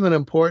it's even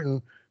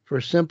important for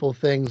simple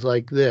things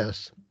like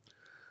this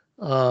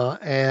or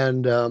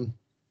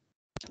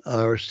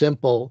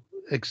simple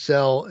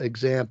Excel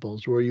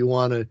examples where you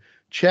want to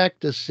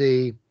check to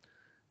see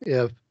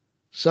if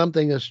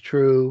something is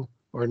true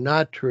or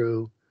not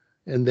true,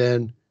 and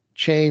then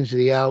change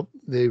the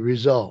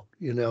result.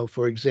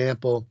 For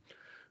example,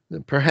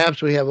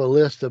 perhaps we have a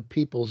list of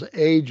people's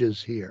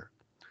ages here,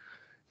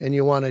 and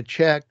you want to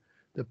check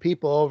the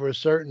people over a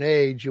certain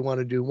age, you want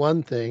to do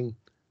one thing,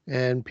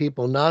 and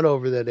people not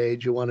over that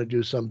age, you want to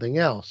do something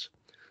else.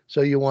 So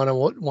you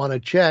want to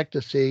check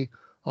to see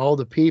all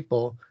the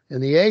people,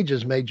 and the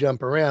ages may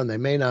jump around. They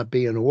may not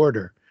be in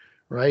order,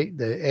 right?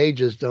 The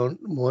ages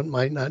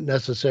might not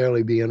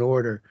necessarily be in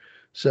order.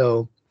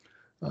 So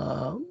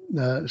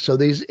so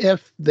these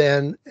if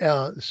then,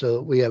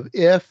 so we have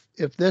if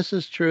this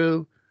is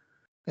true,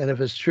 and if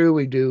it's true,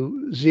 we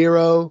do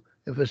 0.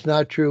 If it's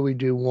not true, we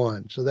do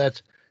 1. So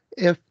that's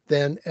if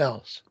then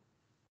else.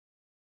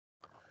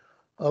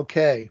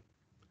 Okay.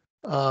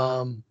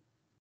 Now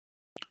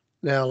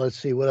let's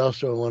see, what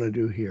else do I want to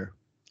do here?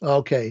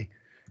 Okay,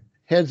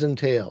 heads and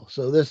tails.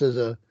 So this is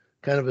a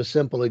kind of a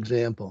simple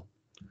example.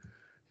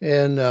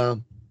 And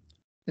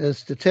in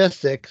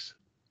statistics,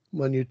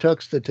 when you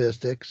took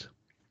statistics,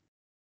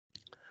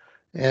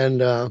 and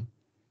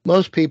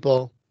most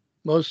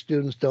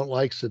students don't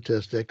like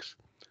statistics,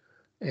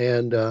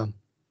 and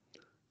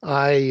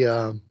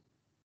I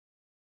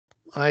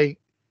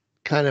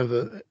kind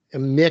of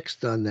am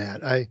mixed on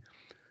that.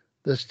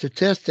 The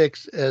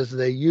statistics as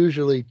they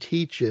usually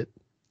teach it,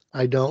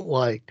 I don't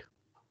like.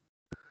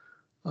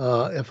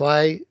 If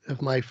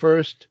my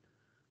first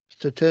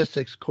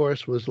statistics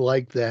course was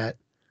like that,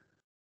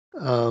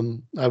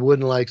 I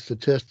wouldn't like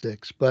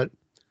statistics. But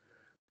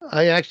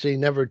I actually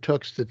never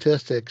took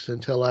statistics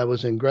until I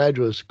was in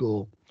graduate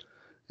school,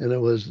 and it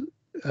was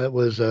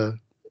an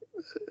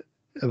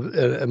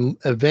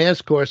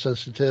advanced course on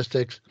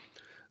statistics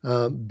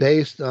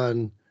based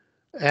on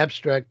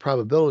abstract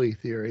probability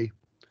theory,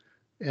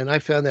 and I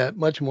found that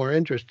much more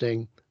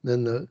interesting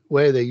than the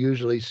way they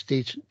usually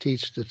teach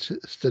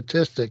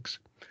statistics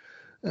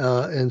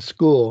in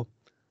school,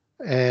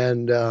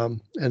 and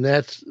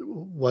that's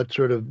what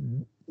sort of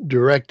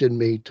directed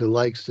me to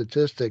like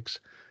statistics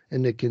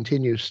and to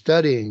continue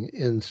studying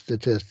in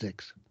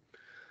statistics.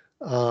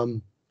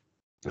 In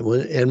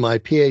my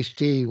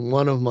PhD,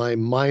 one of my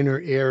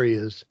minor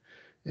areas,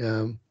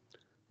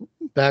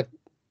 back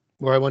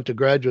where I went to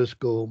graduate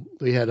school,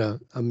 we had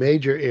a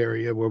major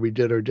area where we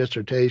did our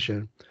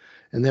dissertation,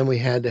 and then we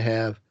had to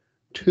have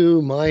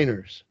 2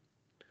 minors.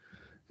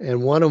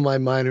 And one of my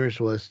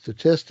minors was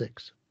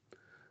statistics,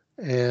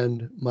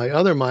 and my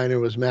other minor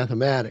was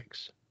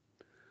mathematics.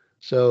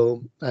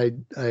 So I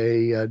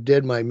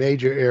did my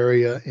major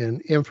area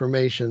in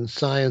information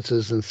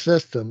sciences and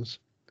systems,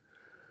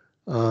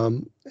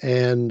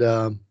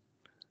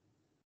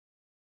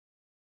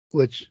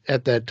 which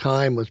at that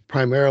time was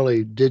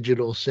primarily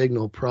digital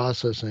signal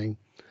processing.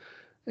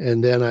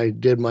 And then I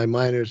did my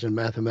minors in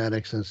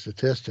mathematics and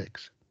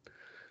statistics.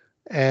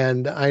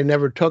 And I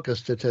never took a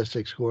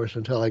statistics course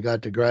until I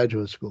got to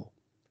graduate school.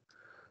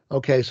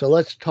 Okay, so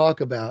let's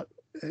talk about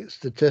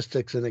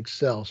statistics in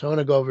Excel. So I want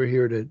to go over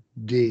here to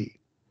D.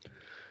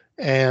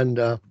 And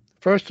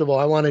first of all,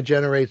 I want to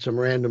generate some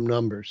random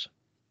numbers.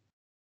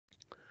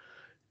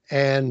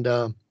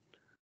 And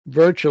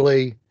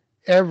virtually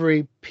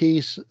every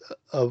piece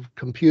of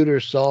computer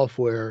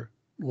software,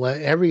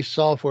 every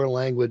software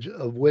language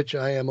of which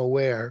I am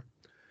aware,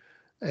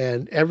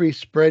 and every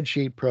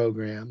spreadsheet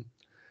program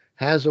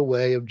has a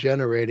way of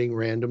generating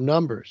random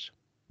numbers.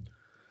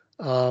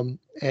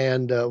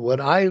 And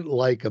what I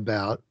like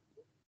about,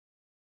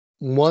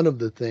 one of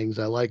the things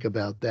I like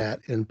about that,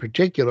 in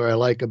particular, I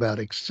like about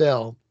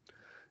Excel,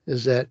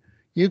 is that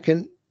you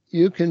can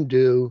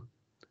do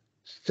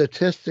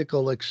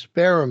statistical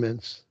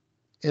experiments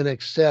in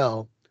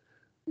Excel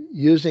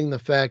using the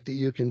fact that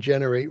you can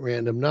generate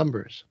random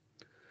numbers.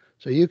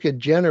 So you could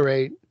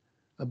generate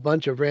a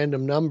bunch of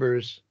random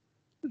numbers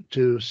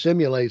to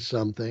simulate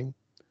something,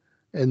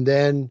 and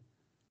then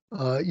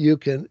you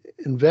can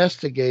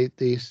investigate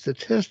the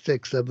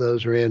statistics of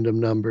those random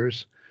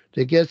numbers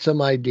to get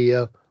some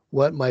idea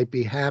what might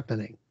be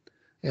happening.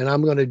 And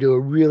I'm going to do a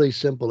really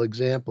simple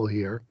example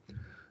here.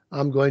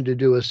 I'm going to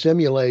do a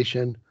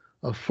simulation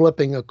of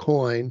flipping a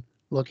coin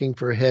looking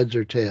for heads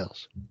or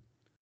tails.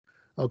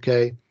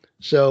 Okay,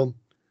 so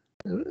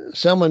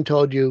someone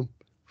told you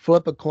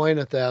flip a coin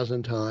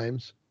 1,000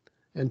 times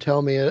and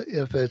tell me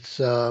if it's,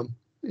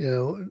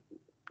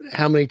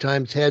 how many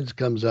times heads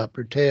comes up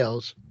or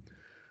tails.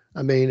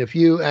 I mean, if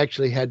you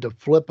actually had to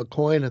flip a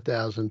coin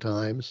 1,000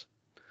 times,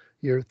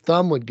 your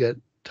thumb would get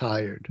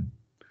tired.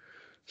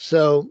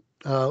 So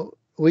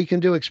we can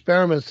do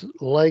experiments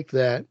like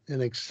that in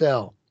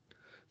Excel.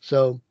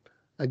 So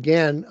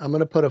again, I'm going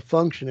to put a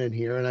function in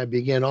here, and I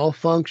begin all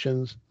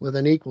functions with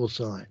an equal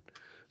sign.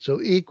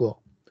 So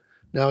equal.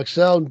 Now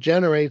Excel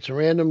generates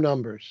random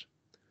numbers.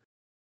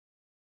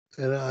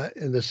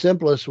 And the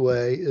simplest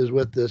way is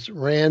with this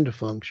rand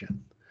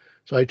function.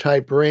 So I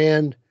type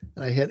rand,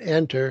 and I hit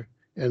enter,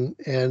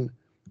 and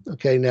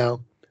okay,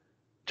 now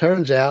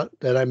turns out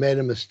that I made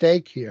a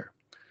mistake here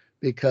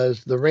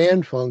because the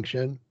rand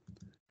function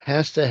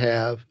has to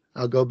have,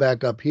 I'll go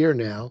back up here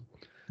now,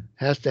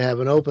 has to have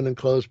an open and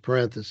closed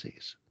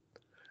parentheses.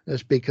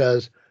 That's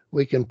because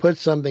we can put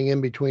something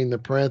in between the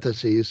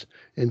parentheses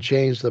and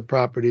change the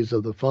properties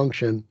of the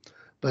function,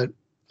 but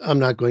I'm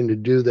not going to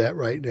do that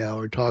right now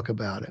or talk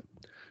about it.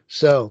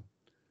 So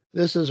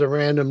this is a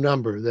random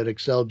number that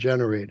Excel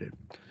generated.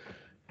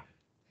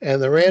 And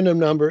the random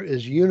number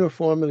is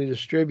uniformly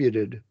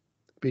distributed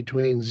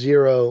between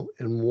 0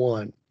 and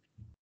 1.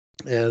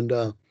 And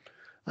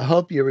I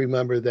hope you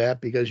remember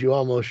that because you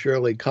almost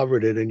surely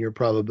covered it in your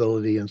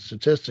probability and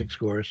statistics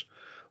course,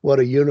 what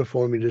a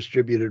uniformly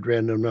distributed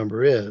random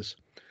number is.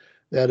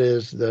 That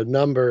is, the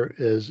number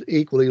is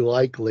equally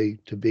likely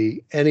to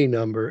be any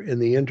number in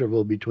the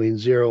interval between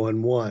 0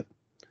 and 1.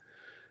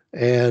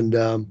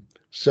 And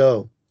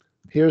so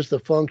here's the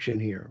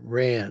function here,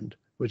 rand,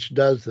 which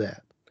does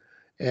that.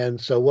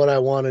 And so what I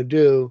want to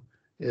do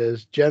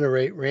is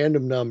generate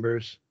random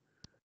numbers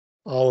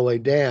all the way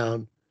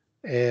down,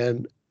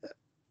 and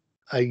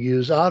I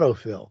use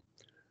autofill.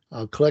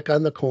 I'll click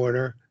on the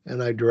corner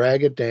and I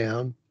drag it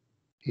down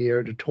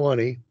here to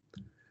 20,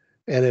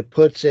 and it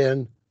puts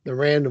in the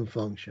random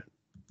function.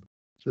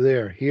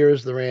 So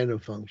here's the random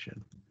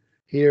function.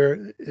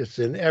 Here, it's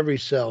in every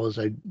cell as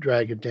I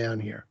drag it down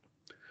here.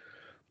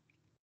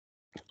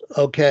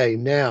 Okay,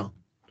 now,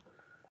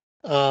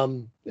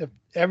 if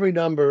every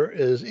number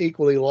is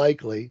equally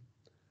likely,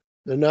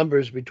 the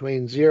numbers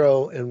between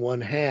 0 and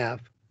 1/2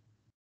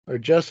 are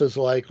just as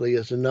likely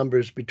as the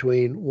numbers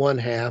between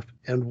 1/2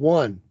 and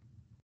 1.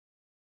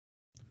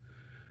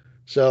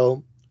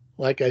 So,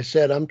 like I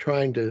said, I'm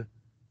trying to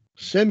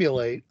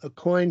simulate a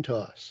coin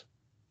toss.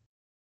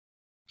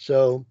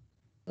 So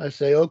I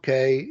say,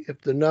 okay, if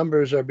the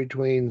numbers are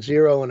between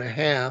 0 and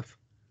 1/2,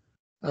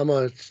 I'm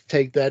going to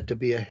take that to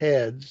be a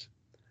heads.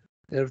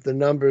 And if the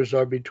numbers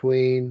are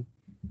between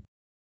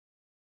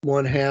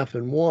 1/2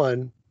 and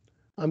 1,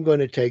 I'm going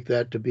to take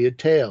that to be a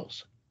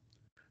tails.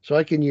 So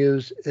I can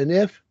use an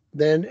if,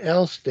 then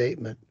else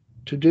statement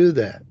to do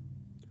that.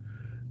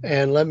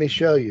 And let me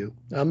show you.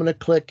 I'm going to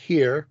click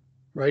here,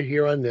 right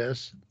here on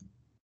this.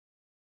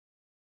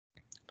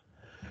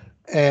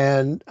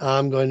 And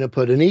I'm going to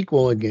put an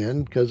equal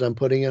again because I'm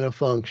putting in a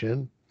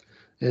function.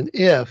 And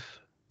if,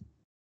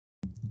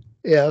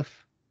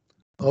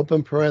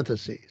 open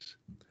parentheses.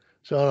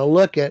 So I'll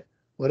look at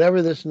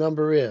whatever this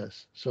number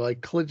is. So I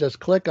just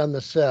click on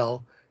the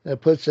cell, and it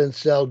puts in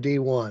cell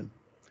D1.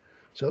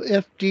 So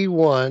if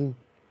D1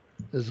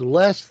 is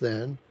less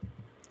than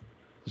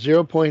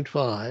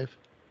 0.5,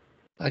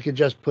 I could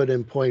just put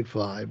in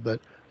 0.5, but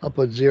I'll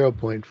put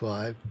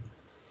 0.5.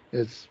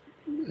 It's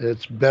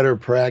better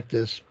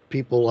practice.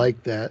 People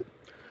like that.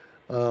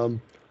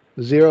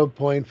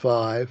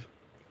 0.5.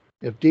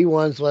 If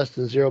D1 is less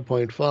than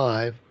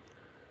 0.5,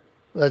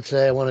 let's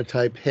say I want to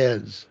type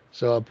heads.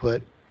 So I'll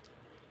put,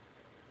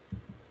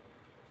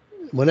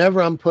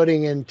 whenever I'm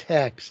putting in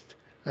text,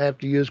 I have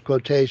to use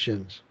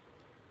quotations.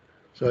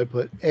 So I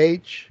put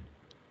H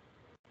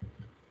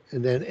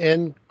and then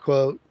end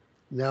quote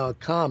now a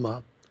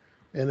comma.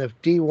 And if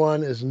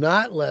D1 is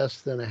not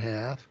less than a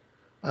half,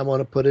 I want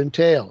to put in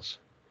tails.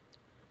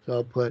 So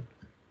I'll put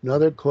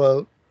another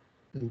quote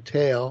and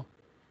tail,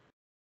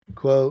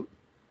 quote,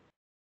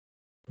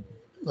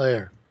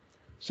 there.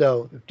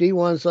 So if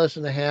D1 is less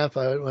than a half,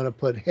 I want to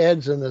put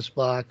heads in this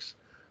box.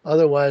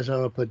 Otherwise, I'm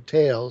going to put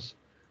tails.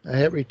 I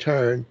hit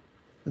return,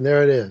 and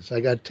there it is. I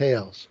got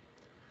tails.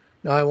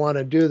 Now I want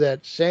to do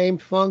that same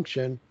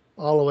function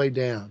all the way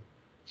down.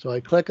 So I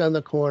click on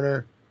the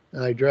corner,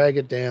 and I drag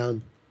it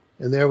down,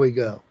 and there we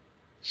go.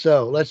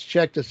 So let's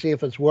check to see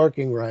if it's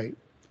working right.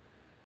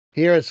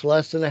 Here it's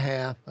less than a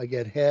half, I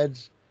get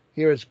heads.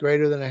 Here it's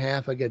greater than a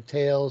half, I get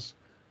tails.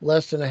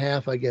 Less than a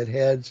half, I get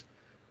heads.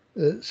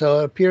 So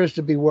it appears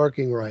to be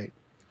working right.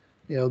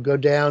 You know, go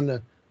down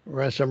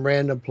to some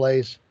random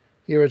place.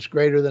 Here it's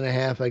greater than a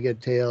half, I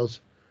get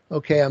tails.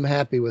 Okay, I'm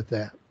happy with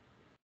that.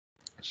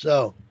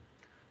 So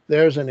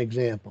there's an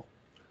example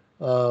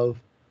of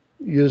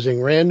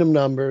using random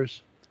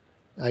numbers.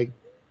 I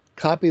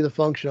copy the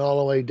function all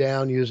the way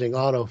down using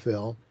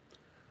autofill.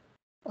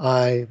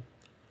 I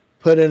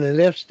put in an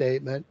if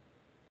statement,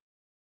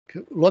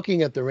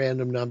 looking at the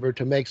random number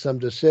to make some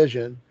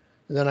decision,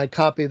 and then I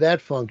copy that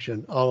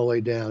function all the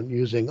way down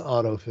using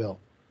autofill.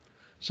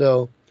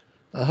 So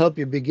I hope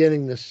you're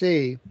beginning to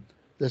see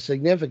the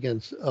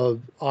significance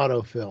of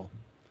autofill.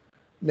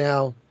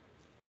 Now,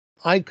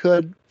 I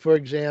could, for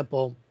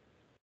example,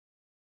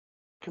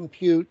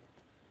 compute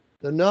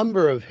the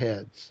number of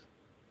heads.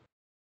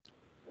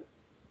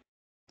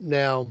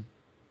 Now,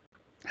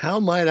 how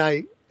might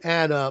I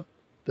add up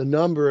the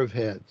number of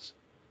heads?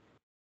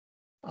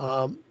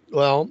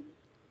 Well,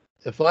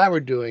 if I were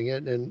doing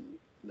it, and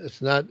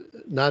it's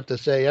not to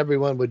say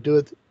everyone would do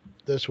it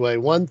this way,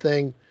 one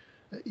thing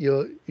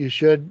you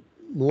should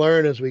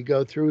learn as we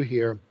go through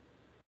here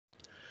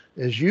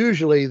is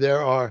usually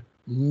there are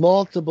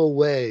multiple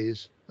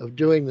ways of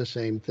doing the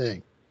same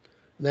thing.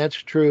 And that's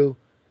true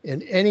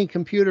in any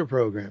computer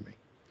programming.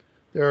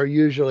 There are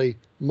usually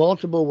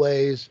multiple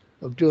ways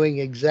of doing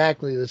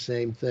exactly the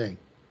same thing.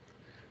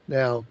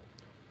 Now,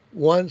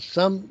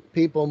 some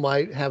people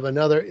might have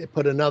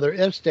put another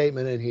if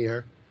statement in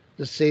here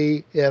to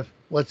see if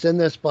what's in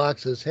this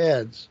box is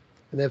heads,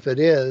 and if it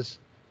is,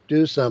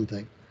 do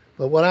something.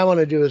 But what I want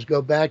to do is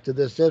go back to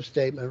this if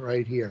statement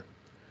right here.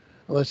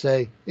 I'm going to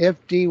say if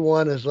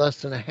D1 is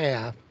less than a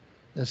half,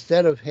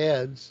 instead of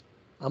heads,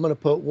 I'm going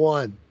to put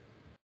 1.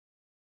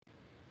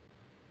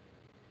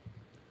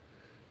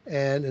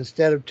 And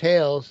instead of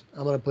tails,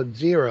 I'm going to put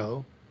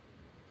 0.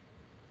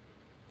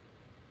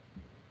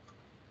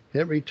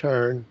 Hit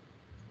return.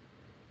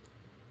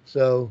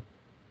 So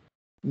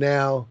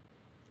now,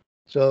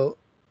 let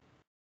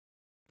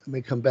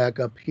me come back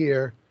up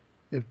here.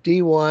 If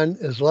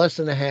D1 is less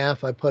than a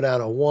half, I put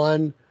out a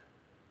 1.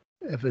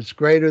 If it's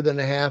greater than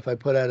a half, I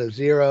put out a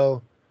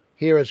 0.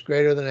 Here it's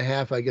greater than a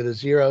half, I get a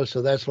 0,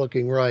 so that's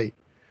looking right.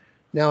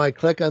 Now I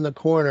click on the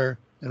corner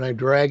and I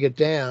drag it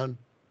down.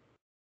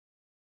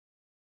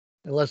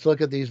 And let's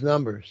look at these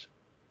numbers.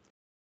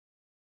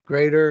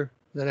 Greater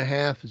than a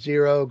half,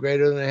 0.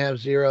 Greater than a half,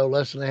 0.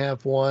 Less than a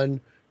half, 1.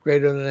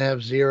 Greater than a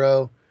half,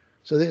 0.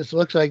 So this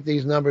looks like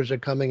these numbers are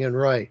coming in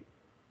right.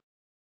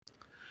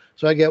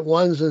 So I get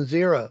 1s and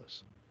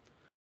 0s.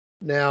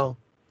 Now,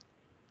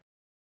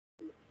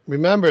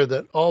 remember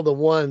that all the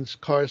 1s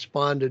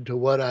corresponded to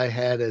what I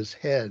had as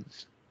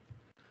heads.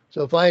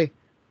 So if I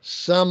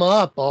sum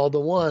up all the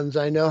 1s,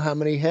 I know how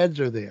many heads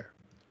are there.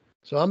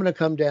 So I'm going to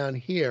come down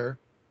here.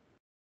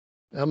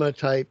 I'm going to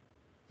type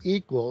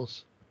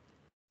equals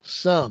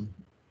sum.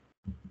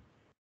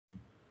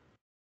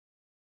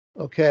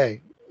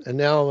 Okay, and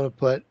now I'm going to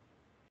put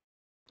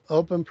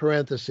open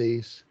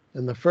parentheses,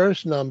 and the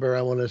first number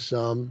I want to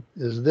sum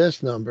is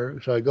this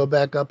number. So I go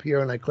back up here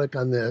and I click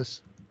on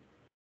this.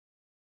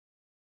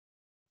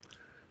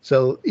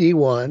 So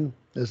E1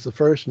 is the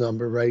first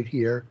number right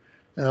here,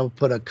 and I'll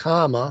put a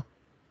comma,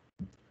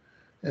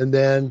 and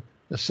then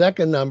the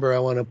second number I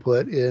want to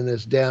put in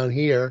is down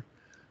here.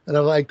 And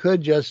if I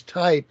could just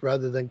type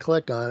rather than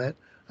click on it,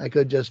 I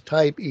could just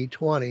type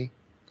E20.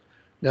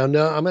 Now,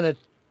 no,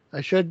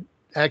 I should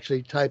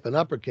actually type an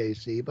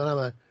uppercase E, but I'm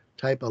going to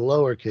type a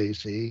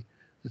lowercase e.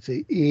 Let's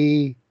see,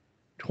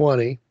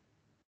 E20,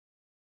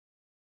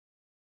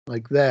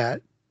 like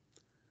that.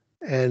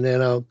 And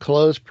then I'll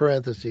close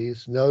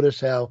parentheses.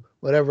 Notice how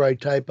whatever I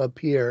type up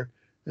here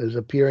is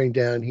appearing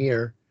down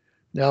here.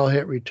 Now I'll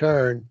hit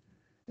return,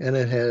 and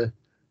it has,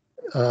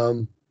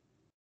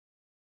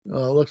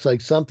 well, it looks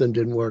like something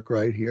didn't work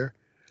right here.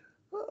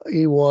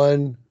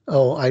 E1,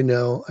 oh, I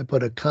know, I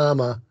put a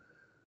comma.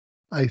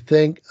 I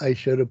think I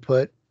should have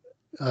put,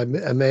 I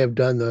may have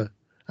done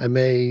I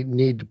may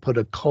need to put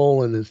a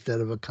colon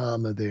instead of a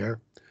comma there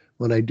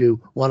when I do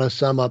want to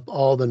sum up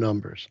all the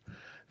numbers.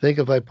 I think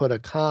if I put a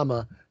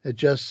comma, it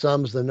just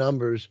sums the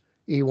numbers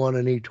E1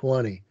 and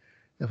E20.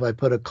 If I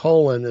put a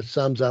colon, it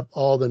sums up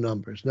all the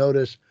numbers.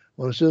 Notice,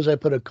 as soon as I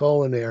put a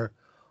colon there,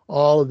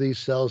 all of these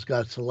cells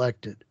got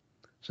selected.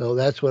 So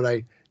that's what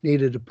I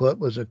needed to put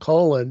was a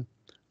colon.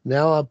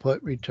 Now I'll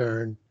put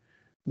return.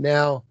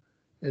 Now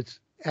it's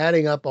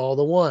adding up all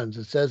the ones.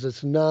 It says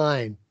it's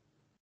 9.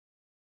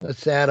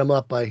 Let's add them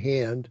up by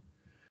hand.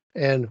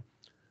 And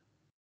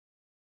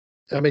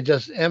let me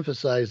just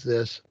emphasize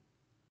this.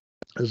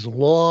 As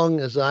long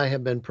as I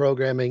have been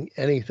programming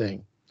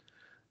anything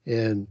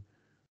in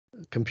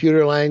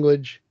computer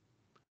language,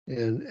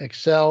 in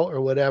Excel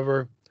or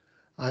whatever,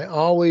 I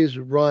always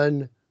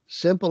run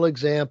simple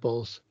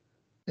examples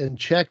and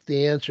check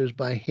the answers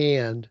by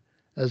hand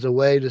as a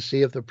way to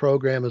see if the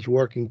program is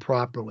working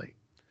properly.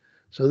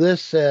 So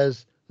this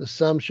says the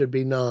sum should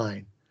be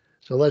 9.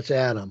 So let's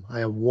add them. I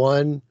have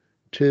 1,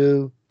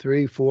 2,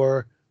 3,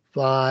 4,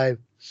 5,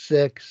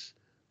 6,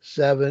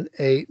 7,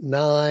 8,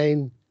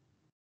 9,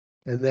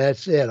 and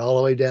that's it all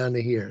the way down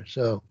to here.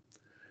 So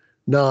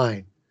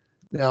 9.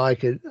 Now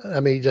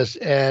let me just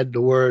add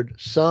the word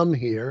sum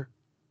here.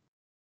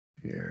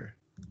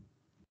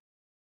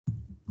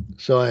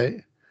 So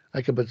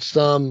I could put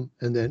sum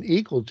and then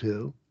equal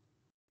to,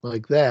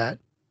 like that,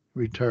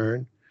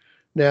 return.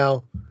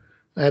 Now,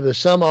 I have the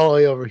sum all the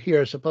way over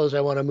here. Suppose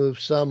I want to move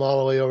sum all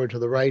the way over to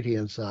the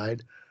right-hand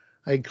side.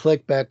 I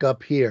click back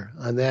up here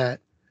on that.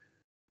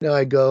 Now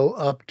I go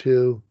up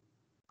to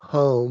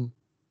home,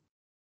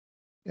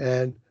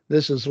 and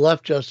this is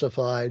left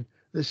justified.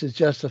 This is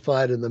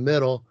justified in the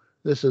middle.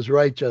 This is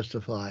right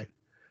justified.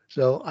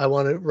 So I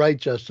want to right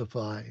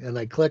justify, and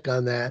I click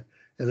on that,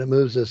 and it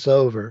moves this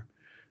over.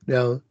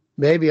 Now,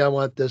 maybe I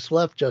want this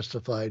left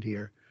justified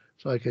here,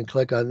 so I can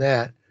click on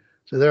that.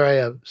 So there I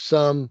have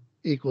sum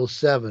equals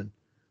 7.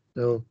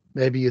 So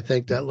maybe you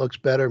think that looks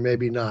better,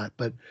 maybe not,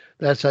 but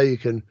that's how you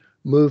can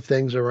move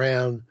things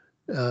around,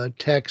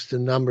 text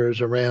and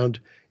numbers around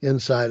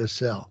inside a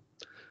cell.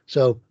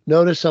 So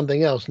notice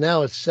something else.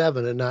 Now it's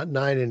 7 and not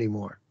 9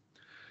 anymore.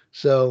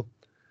 So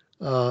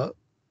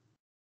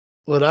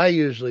what I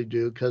usually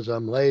do, because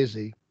I'm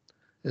lazy,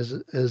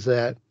 is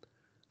that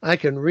I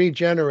can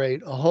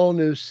regenerate a whole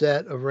new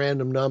set of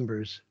random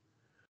numbers.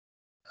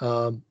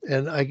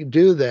 And I can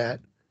do that.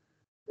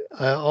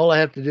 All I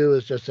have to do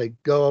is just say,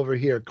 go over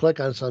here, click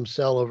on some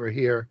cell over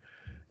here,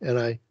 and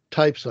I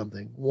type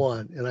something,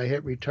 1, and I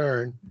hit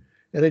return,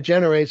 and it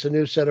generates a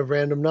new set of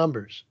random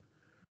numbers.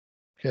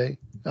 Okay,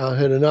 I'll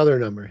hit another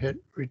number, hit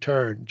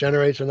return,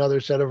 generates another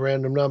set of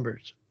random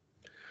numbers,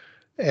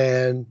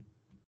 and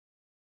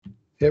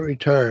hit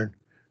return.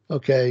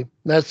 Okay,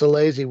 that's the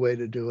lazy way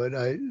to do it.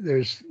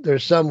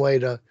 There's some way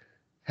to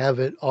have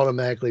it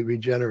automatically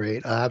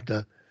regenerate. I'll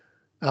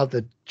have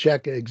to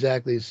check it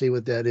exactly to see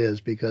what that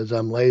is because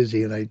I'm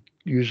lazy and I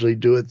usually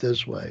do it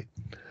this way.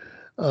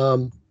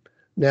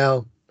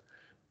 Now,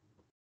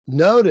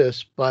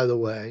 notice, by the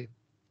way,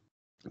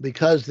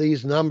 because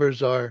these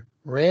numbers are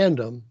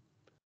random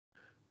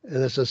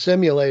and it's a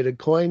simulated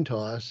coin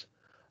toss,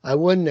 I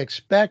wouldn't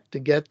expect to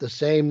get the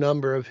same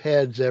number of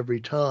heads every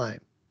time.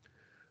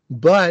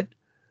 But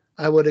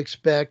I would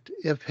expect,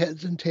 if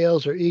heads and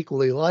tails are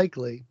equally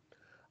likely,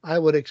 I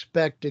would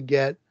expect to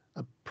get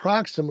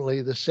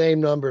approximately the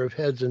same number of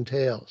heads and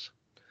tails.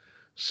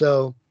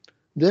 So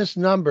this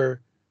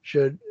number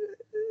should,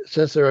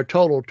 since there are a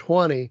total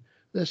 20,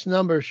 this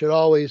number should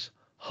always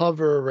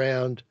hover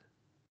around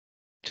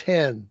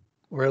 10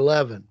 or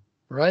 11,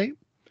 right?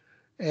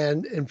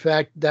 And in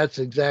fact, that's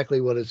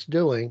exactly what it's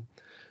doing.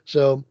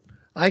 So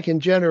I can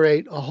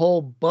generate a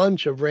whole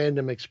bunch of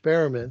random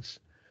experiments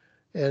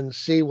and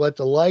see what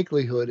the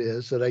likelihood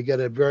is that I get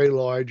a very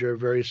large or a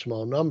very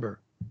small number.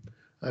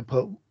 I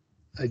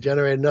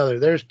generate another.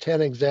 There's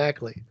 10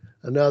 exactly.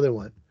 Another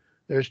one.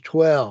 There's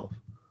 12,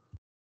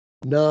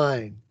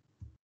 9,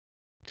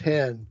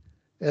 10.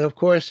 And of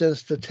course, in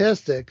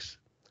statistics,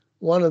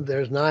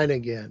 there's 9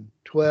 again,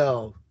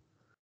 12,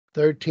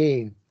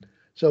 13.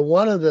 So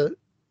one of the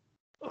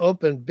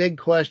open big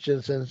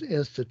questions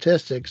in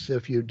statistics,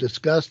 if you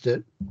discussed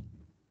it,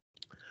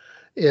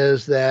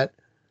 is that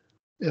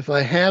if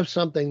I have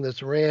something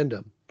that's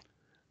random,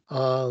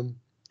 how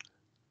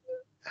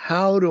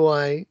do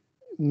I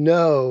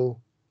know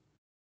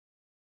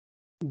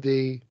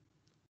the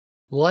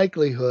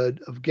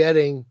likelihood of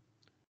getting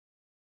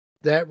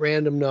that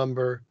random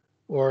number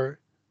or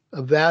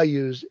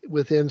values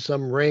within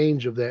some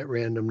range of that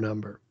random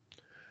number?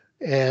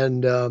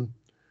 And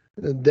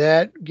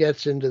that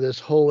gets into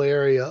this whole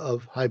area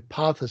of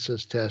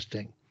hypothesis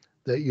testing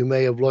that you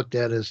may have looked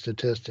at as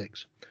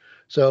statistics.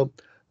 So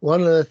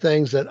one of the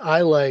things that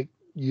I like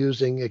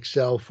using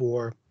Excel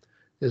for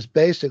is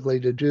basically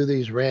to do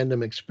these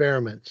random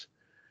experiments.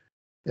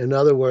 In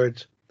other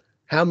words,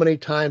 how many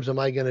times am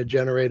I going to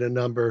generate a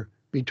number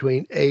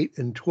between 8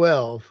 and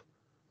 12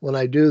 when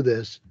I do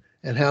this?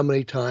 And how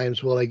many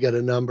times will I get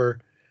a number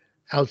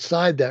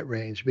outside that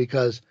range?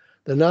 Because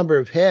the number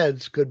of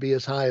heads could be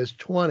as high as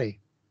 20,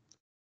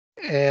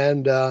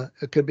 and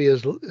it could be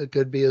as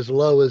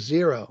low as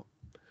 0.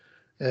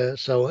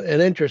 So an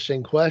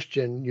interesting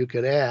question you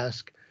could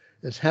ask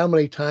is, how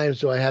many times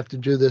do I have to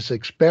do this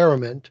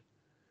experiment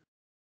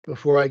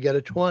before I get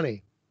a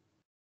 20?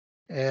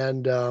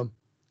 And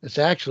it's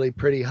actually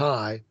pretty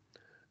high,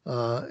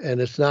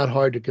 and it's not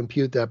hard to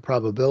compute that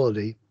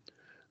probability.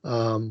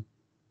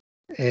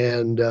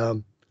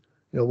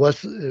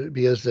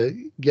 because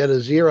to get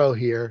a 0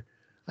 here,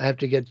 I have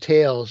to get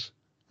tails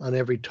on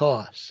every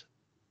toss.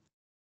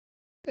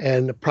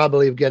 And the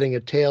probability of getting a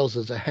tails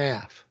is a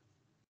half.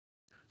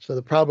 So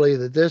the probability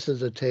that this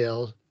is a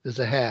tail is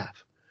a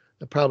half.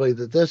 The probability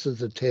that this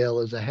is a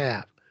tail is a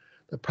half.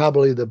 The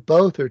probability that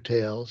both are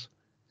tails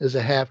is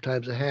a half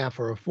times a half,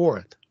 or a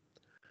fourth.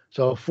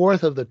 So a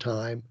fourth of the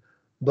time,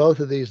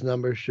 both of these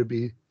numbers should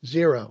be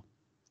 0.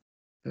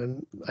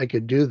 And I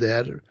could do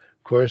that. Of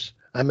course,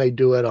 I may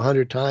do it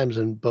 100 times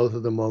and both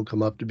of them won't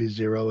come up to be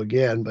 0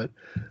 again, but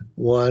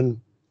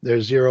 1,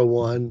 there's 0,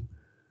 1,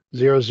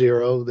 0,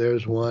 0,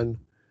 there's 1,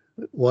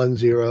 1,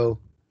 0,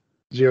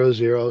 0,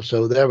 0.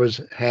 So there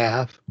was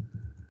half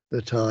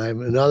the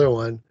time. Another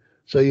one.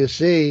 So you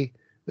see,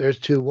 there's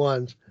 2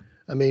 1s.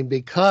 I mean,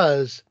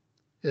 because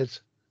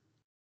it's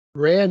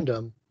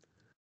random,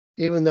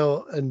 even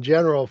though in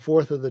general, a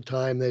fourth of the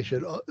time I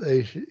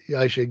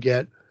should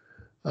get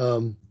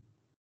 2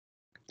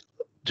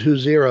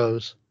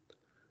 zeros.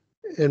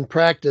 In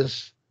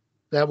practice,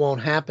 that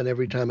won't happen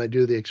every time I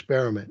do the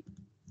experiment.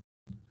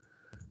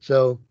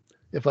 So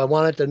if I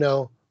wanted to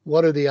know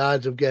what are the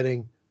odds of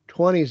getting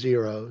 20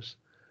 zeros,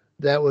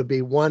 that would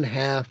be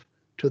 1/2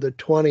 to the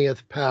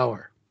 20th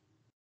power.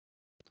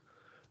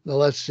 Now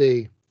let's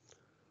see,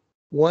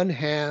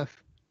 1/2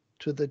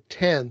 to the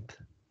 10th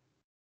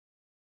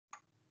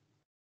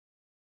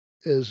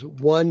is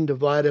 1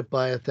 divided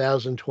by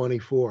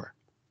 1024.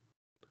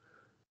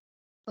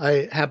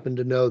 I happen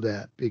to know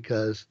that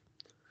because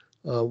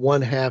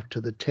 1/2 to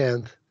the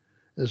 10th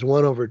is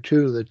 1 over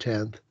 2 to the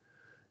 10th.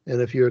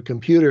 And if you're a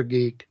computer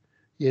geek,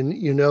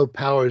 you know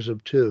powers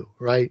of 2,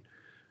 right?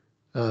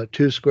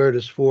 2 squared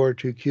is 4,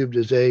 2 cubed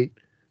is 8,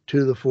 2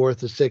 to the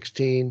 4th is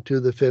 16, 2 to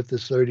the 5th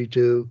is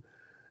 32.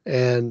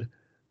 And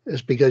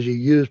it's because you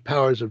use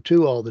powers of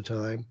 2 all the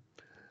time.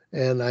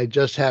 And I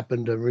just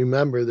happen to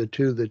remember that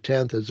 2 to the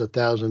 10th is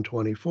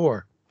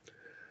 1024.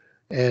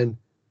 And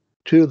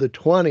 2 to the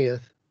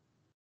 20th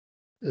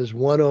is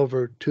 1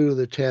 over 2 to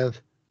the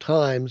 10th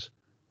times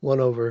 1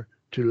 over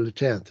 2 to the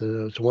 10th.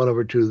 And it's 1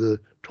 over 2 to the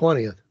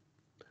 20th.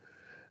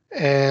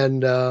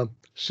 And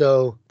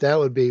so that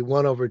would be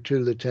 1 over 2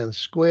 to the 10th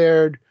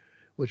squared,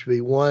 which would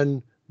be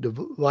 1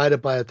 divided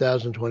by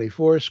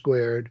 1024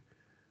 squared.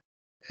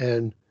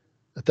 And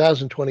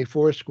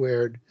 1024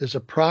 squared is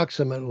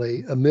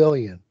approximately a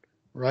million,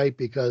 right?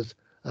 Because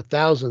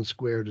 1,000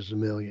 squared is a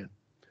million.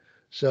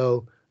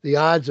 So the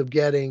odds of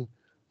getting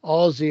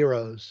all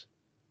zeros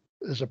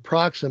is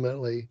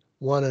approximately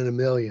 1 in a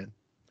million.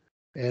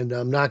 And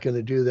I'm not going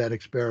to do that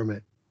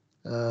experiment.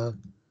 I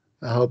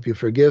hope you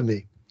forgive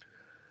me.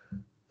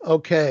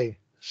 Okay,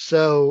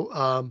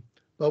 so,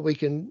 but we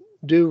can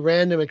do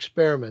random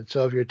experiments.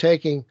 So if you're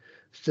taking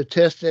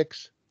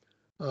statistics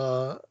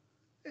and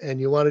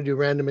you want to do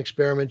random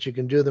experiments, you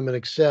can do them in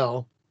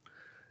Excel.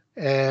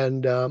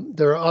 And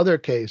there are other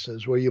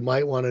cases where you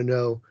might want to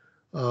know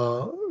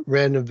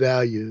random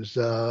values.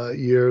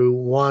 You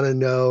want to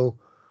know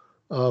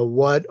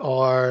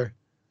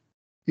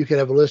you can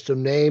have a list of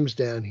names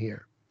down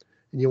here.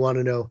 And you want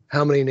to know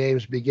how many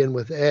names begin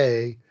with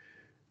A.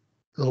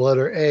 The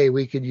letter A,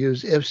 we could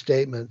use if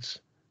statements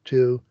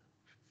to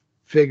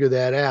figure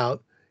that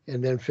out,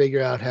 and then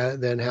figure out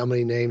how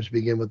many names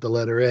begin with the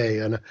letter A.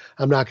 And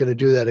I'm not going to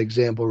do that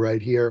example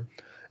right here.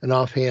 And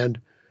offhand,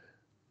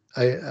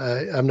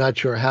 I'm not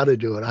sure how to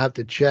do it. I have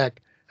to check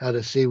how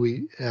to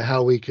see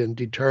how we can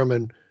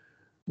determine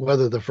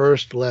whether the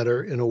first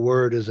letter in a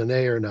word is an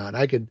A or not.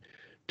 I could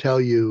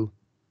tell you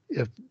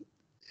if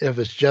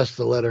it's just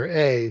the letter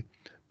A,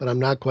 but I'm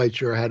not quite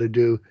sure how to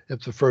do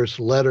if the first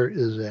letter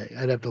is A.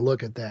 I'd have to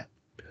look at that.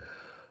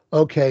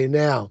 Okay,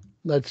 now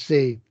let's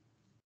see.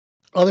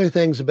 Other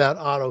things about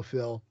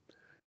autofill,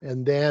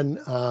 and then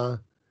I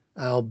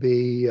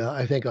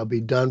think I'll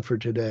be done for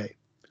today.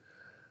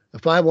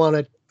 If I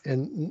wanted,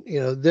 and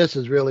this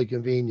is really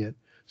convenient.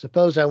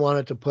 Suppose I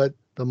wanted to put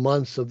the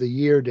months of the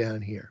year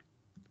down here,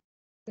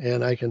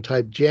 and I can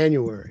type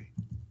January.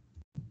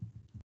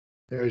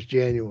 There's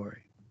January.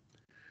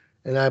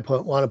 And I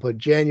want to put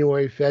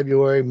January,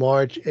 February,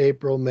 March,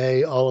 April,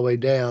 May, all the way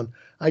down.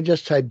 I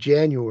just type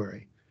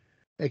January.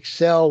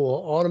 Excel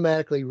will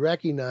automatically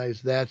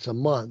recognize that's a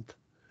month.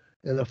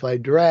 And if I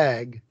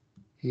drag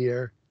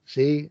here,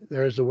 see,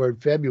 there's the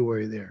word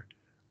February there,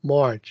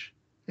 March,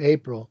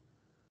 April.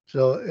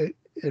 So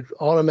it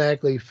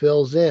automatically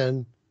fills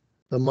in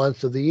the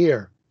months of the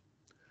year.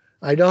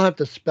 I don't have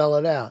to spell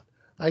it out.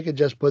 I could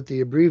just put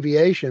the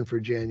abbreviation for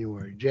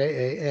January,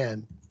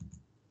 JAN,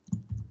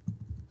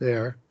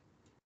 there.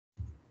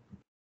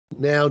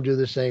 Now do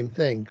the same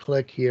thing.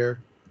 Click here,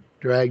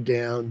 drag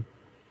down,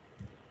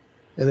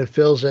 and it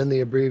fills in the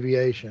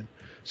abbreviation.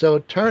 So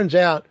it turns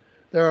out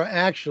there are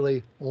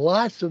actually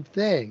lots of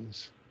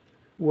things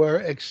where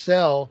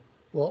Excel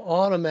will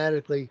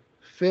automatically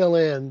fill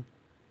in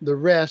the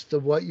rest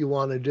of what you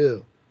want to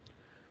do.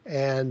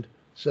 And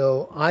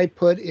so I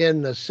put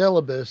in the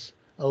syllabus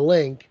a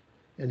link,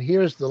 and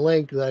here's the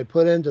link that I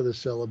put into the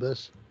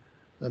syllabus.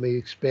 Let me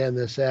expand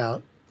this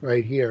out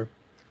right here.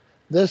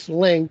 This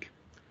link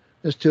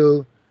is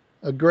to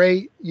a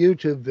great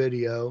YouTube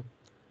video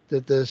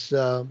that this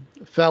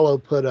fellow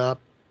put up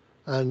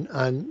on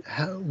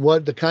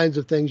what the kinds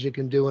of things you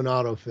can do in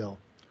autofill.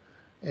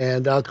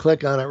 And I'll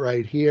click on it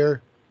right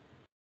here.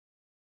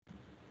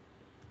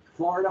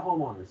 Florida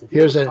homeowners.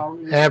 Here's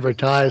an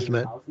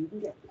advertisement. You can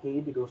get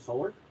paid to go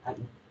solar.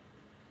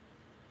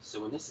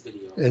 So in this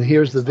video, And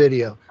here's the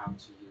video. How to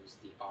use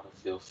the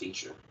autofill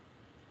feature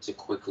to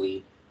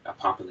quickly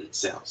populate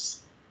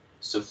cells.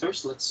 So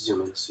first, let's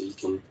zoom in so you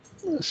can.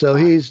 So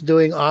he's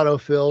doing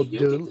autofill,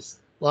 you'll do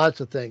lots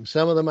of things.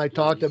 Some of them I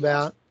talked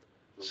about,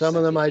 some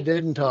of them I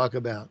didn't talk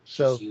about.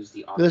 So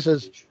this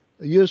is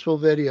a useful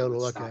video to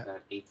look at.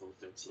 April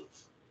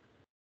 13th.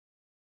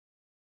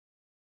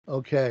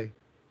 Okay.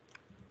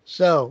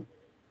 So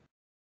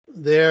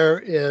there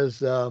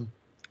is,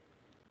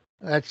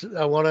 that's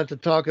I wanted to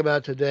talk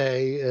about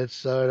today. It's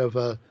sort of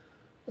a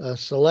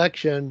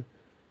selection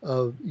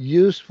of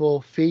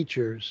useful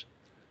features,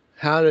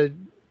 how to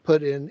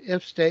put in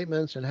if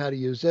statements and how to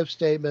use if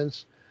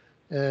statements,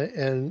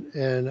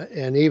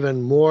 and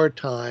even more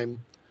time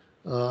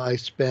I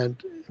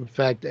spent. In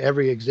fact,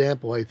 every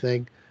example I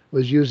think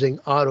was using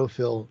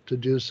autofill to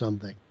do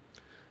something.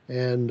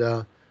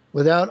 And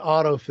without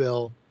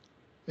autofill,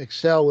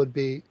 Excel would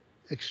be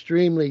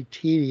extremely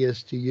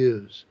tedious to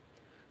use.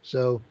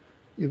 So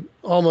you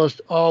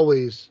almost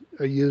always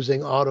are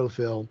using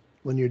autofill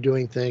when you're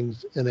doing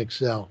things in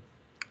Excel.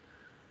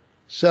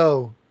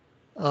 So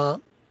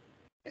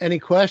any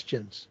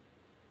questions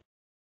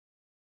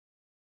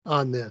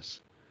on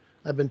this?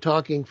 I've been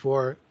talking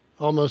for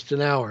almost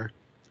an hour,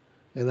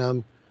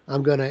 and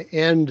I'm going to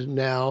end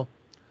now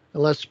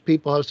unless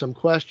people have some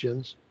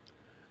questions.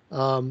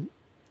 I'm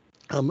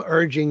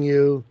urging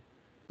you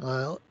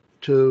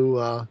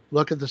to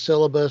look at the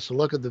syllabus,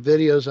 look at the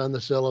videos on the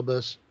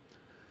syllabus,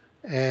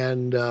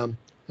 and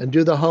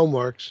do the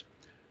homeworks.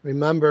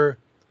 Remember,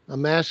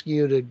 I'm asking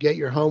you to get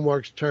your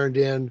homeworks turned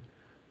in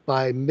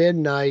by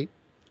midnight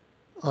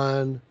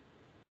on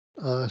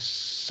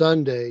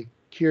Sunday,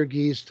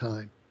 Kyrgyz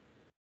time.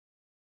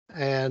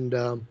 And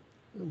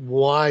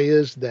why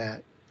is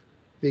that?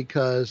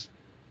 Because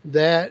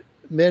that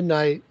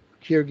midnight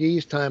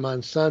Kyrgyz time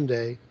on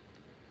Sunday,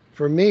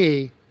 for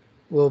me,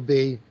 will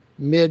be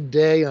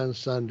midday on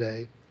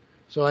Sunday,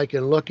 so I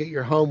can look at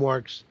your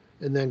homeworks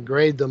and then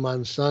grade them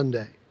on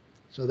Sunday.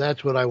 So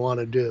that's what I want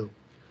to do.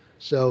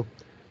 So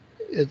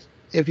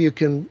if you're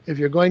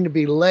going to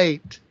be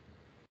late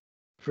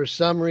for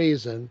some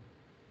reason,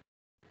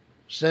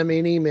 send me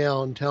an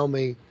email and tell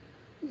me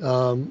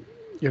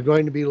you're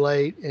going to be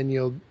late, and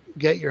you'll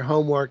get your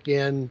homework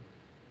in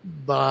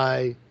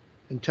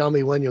and tell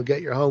me when you'll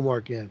get your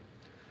homework in.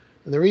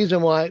 And the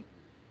reason why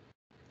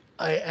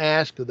I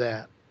ask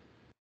that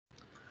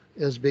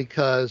is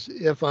because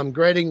if I'm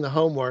grading the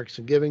homeworks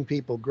and giving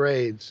people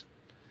grades,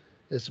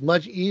 it's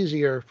much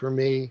easier for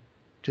me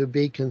to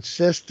be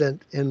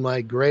consistent in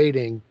my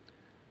grading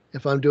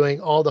if I'm doing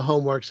all the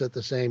homeworks at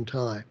the same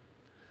time.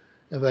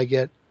 If I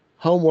get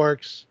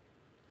homeworks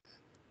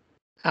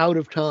out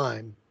of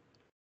time,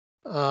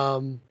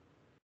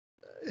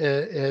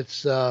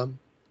 it's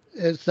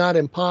not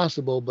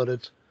impossible, but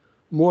it's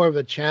more of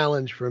a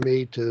challenge for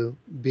me to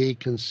be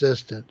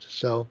consistent.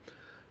 So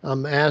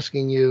I'm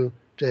asking you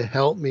to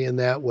help me in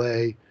that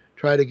way.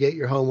 Try to get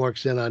your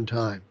homeworks in on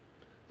time.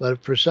 But if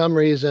for some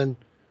reason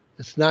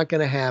it's not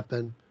going to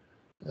happen,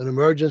 an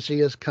emergency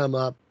has come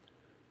up,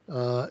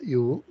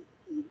 you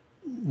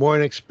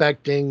weren't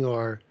expecting,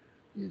 or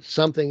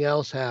something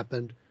else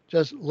happened,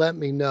 just let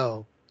me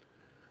know.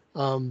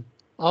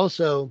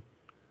 Also,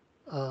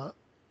 a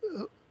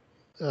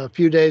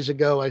few days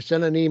ago, I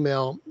sent an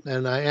email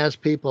and I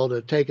asked people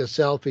to take a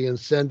selfie and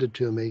send it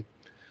to me.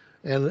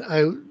 And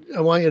I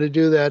want you to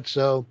do that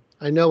so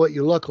I know what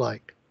you look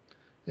like.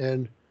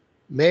 And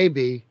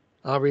maybe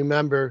I'll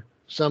remember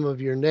some of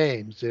your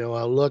names.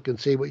 I'll look and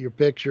see what your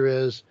picture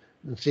is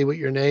and see what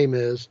your name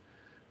is.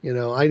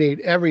 I need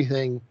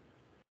everything,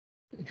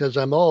 because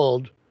I'm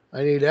old.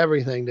 I need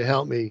everything to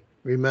help me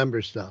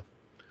remember stuff.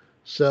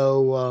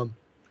 So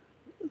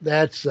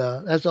that's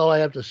all I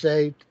have to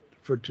say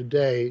for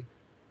today.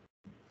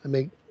 Let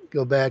me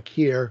go back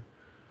here.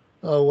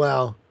 Oh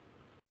wow,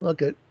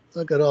 look at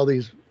all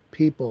these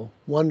people,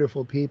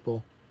 wonderful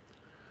people.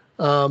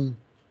 So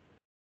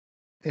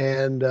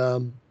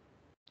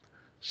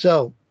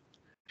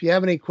if you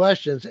have any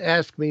questions,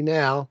 ask me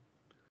now.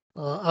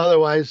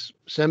 Otherwise,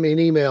 send me an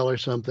email or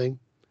something,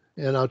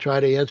 and I'll try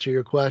to answer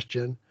your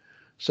question.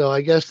 So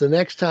I guess the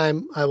next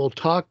time I will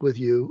talk with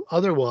you,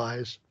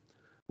 otherwise,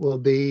 will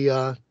be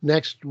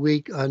next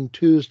week on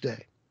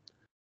Tuesday.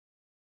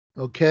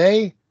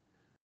 Okay?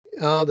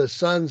 The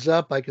sun's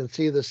up. I can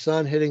see the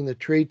sun hitting the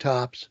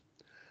treetops.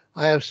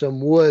 I have some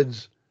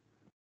woods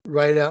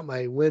right out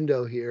my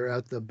window here,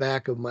 out the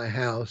back of my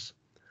house.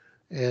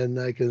 And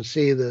I can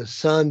see the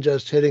sun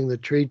just hitting the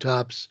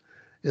treetops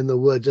in the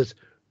woods. It's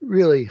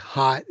really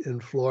hot in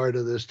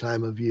Florida this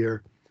time of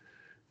year.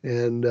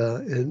 And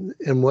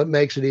what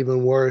makes it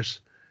even worse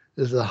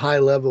is the high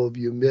level of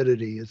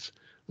humidity. It's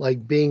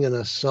like being in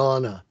a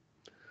sauna.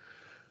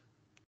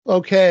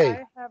 Okay,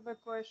 I have a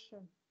question.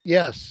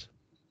 yes.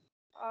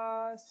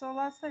 So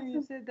last time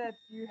you said that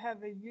you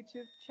have a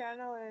YouTube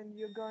channel and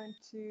you're going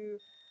to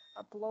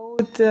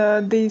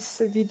upload these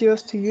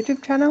videos to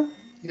YouTube channel.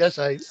 Yes,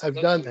 I've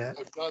done that.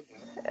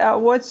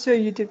 What's your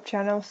YouTube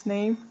channel's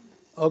name?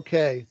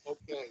 Okay.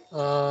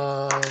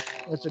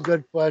 That's a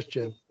good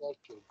question.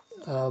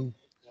 Um,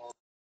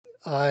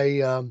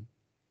 I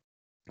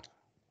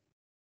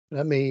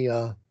let me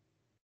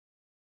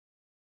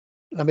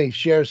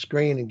share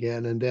screen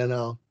again, and then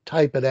I'll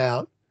type it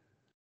out.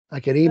 I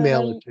can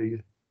email it to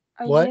you.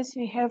 I What? guess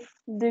we have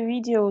the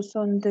videos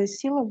on the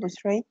syllabus,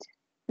 right?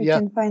 We Yeah,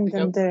 can find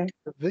them there.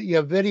 you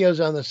have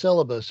videos on the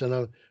syllabus, and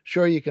I'm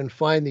sure you can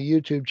find the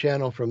YouTube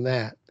channel from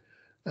that.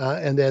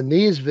 And then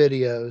these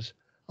videos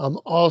I'm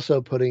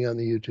also putting on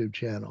the YouTube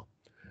channel.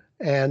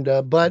 And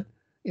but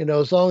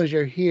as long as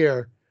you're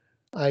here,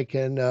 I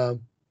can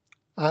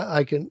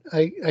I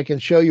can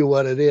show you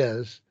what it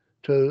is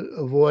to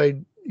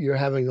avoid you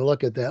having to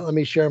look at that. Let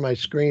me share my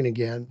screen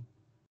again.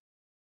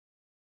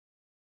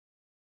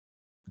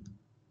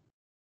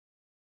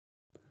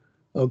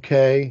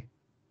 Okay,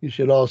 you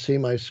should all see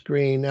my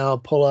screen. Now I'll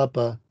pull up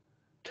a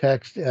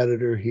text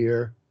editor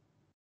here.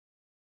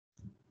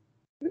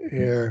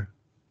 Here.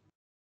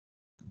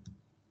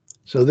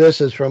 So this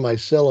is from my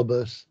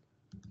syllabus.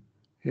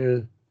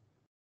 Here.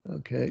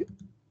 Okay.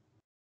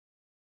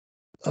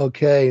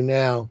 Okay,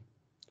 now.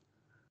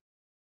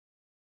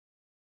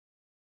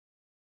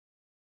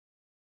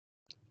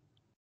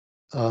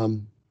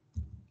 Um,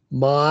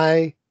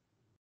 I'm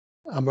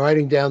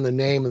writing down the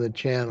name of the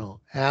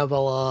channel.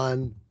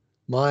 Avalon,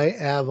 My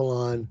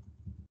Avalon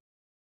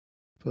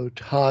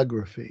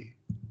Photography.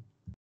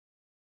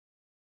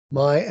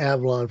 My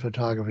Avalon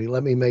Photography.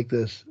 Let me make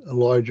this a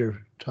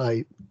larger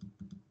type.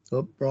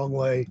 Oh, wrong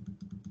way.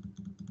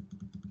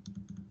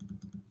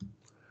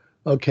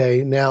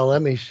 Okay, now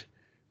let me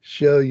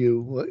show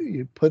you what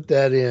you put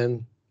that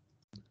in.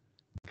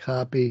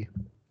 Copy.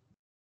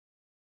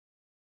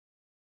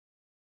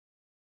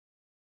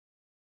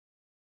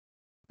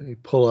 Let me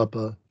pull up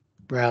a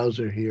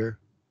browser here.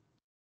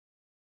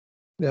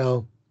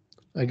 Now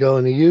I go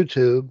into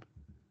YouTube.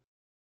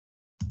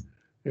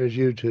 There's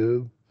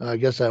YouTube. I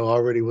guess I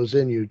already was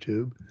in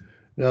YouTube.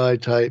 Now I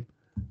type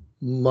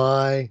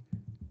My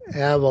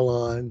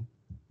Avalon.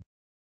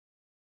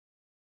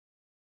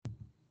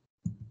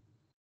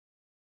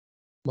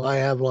 My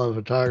Avalon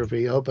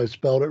Photography. I hope I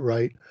spelled it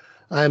right.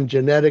 I'm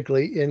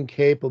genetically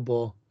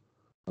incapable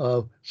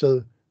of.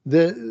 So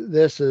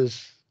this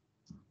is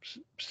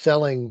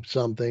selling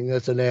something.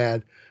 That's an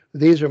ad.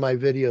 These are my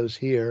videos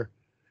here.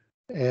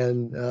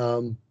 And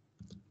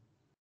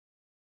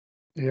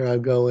here I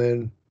go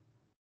in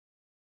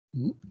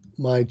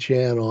my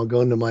channel. I'll go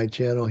into my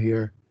channel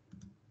here.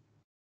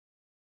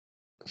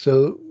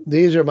 So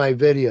these are my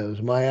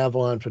videos, My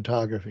Avalon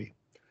Photography.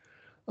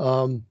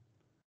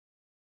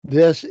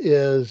 This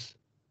is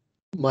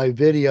my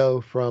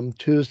video from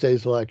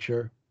Tuesday's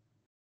lecture.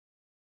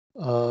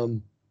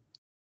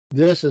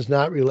 This is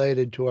not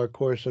related to our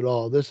course at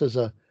all. This is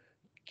a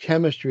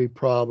chemistry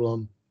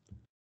problem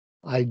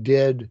I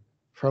did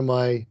from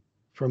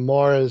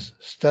Mara's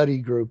study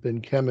group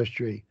in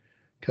chemistry,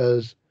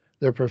 because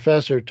their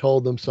professor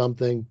told them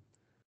something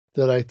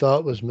that I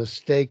thought was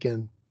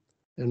mistaken,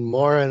 and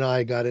Mara and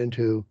I got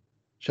into,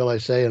 shall I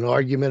say, an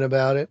argument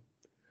about it.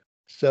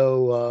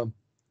 So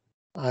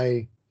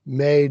I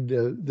made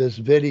this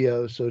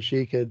video so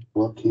she could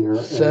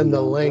send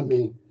the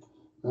link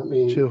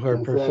to her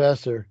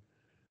professor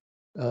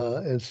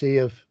and see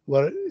if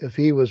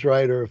he was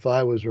right or if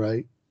I was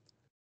right.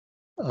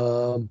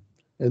 And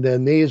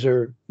then these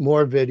are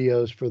more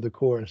videos for the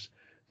course.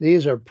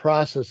 These are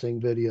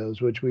processing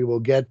videos, which we will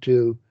get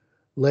to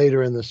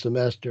later in the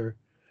semester.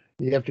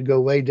 You have to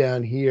go way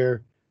down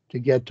here to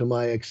get to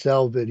my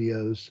Excel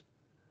videos.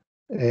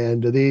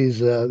 And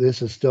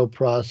this is still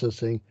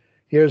processing.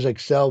 Here's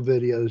Excel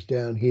videos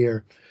down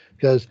here,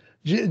 because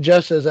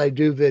just as I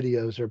do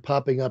videos, they're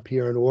popping up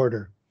here in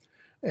order.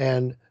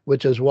 And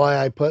which is why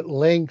I put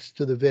links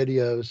to the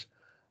videos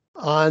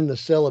on the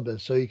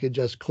syllabus. So you could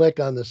just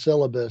click on the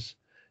syllabus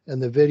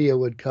and the video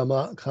would come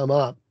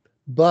up.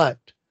 But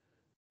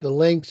the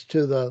links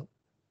to the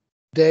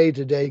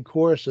day-to-day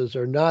courses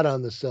are not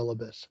on the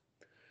syllabus.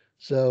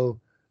 So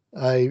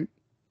I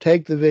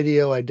take the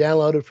video, I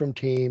download it from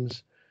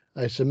Teams,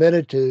 I submit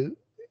it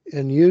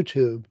in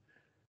YouTube,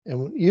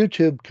 and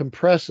YouTube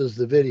compresses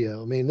the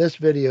video. I mean, this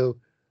video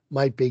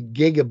might be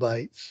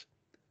gigabytes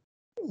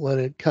when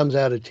it comes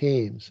out of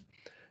Teams.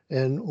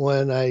 And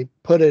when I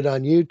put it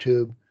on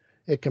YouTube,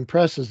 it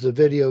compresses the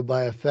video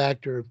by a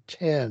factor of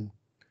 10.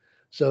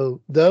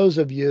 So those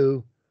of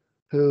you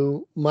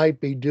who might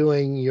be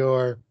doing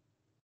your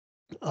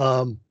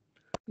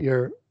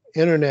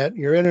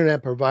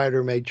internet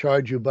provider may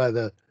charge you by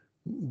the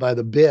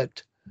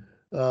bit.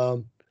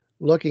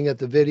 Looking at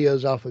the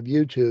videos off of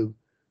YouTube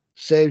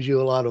saves you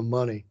a lot of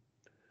money.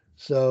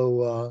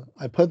 So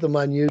I put them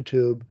on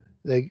YouTube.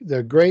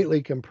 They're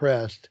greatly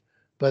compressed,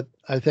 but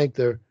I think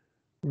they're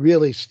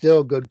really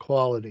still good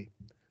quality.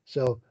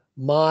 So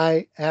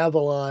My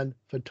Avalon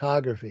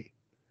Photography.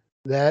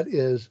 That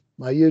is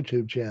my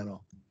YouTube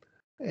channel.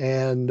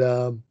 And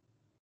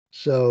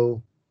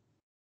so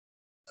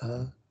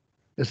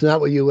it's not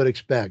what you would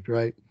expect,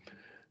 right?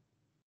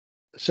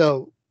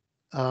 So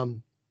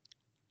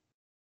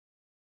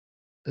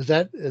is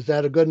that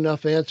a good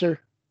enough answer?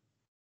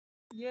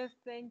 Yes,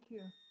 thank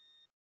you.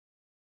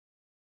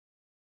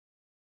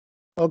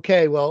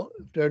 Okay, well,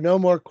 if there are no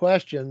more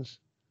questions,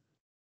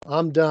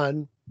 I'm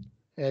done.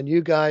 And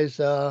you guys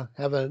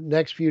have a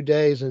next few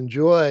days.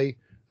 Enjoy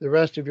the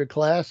rest of your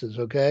classes,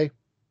 okay?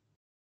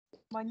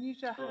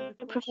 Manisha has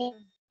a Professor,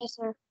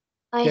 question.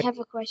 I Okay. have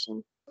a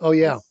question. Oh,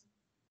 yeah.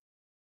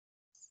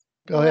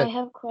 Go I ahead.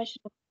 have a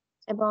question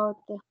about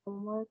the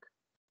homework.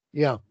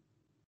 Yeah.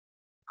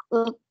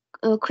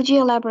 Could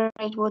you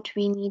elaborate what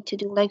we need to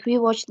do? Like we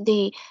watched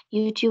the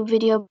YouTube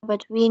video,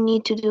 but we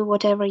need to do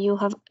whatever you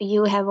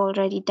have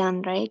already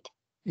done, right?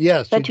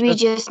 Yes. But we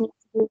just need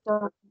to do it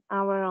on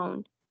our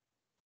own.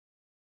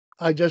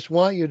 I just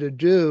want you to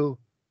do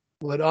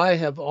what I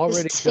have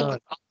already done.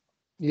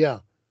 Yeah.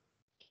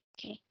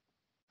 Okay.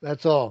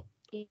 That's all.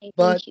 Okay,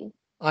 But thank you.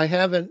 I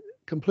haven't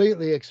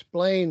completely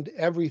explained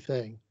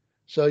everything.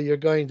 So you're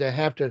going to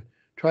have to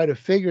try to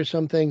figure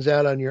some things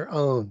out on your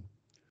own.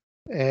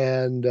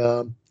 And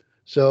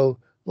so,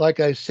 like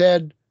I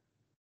said,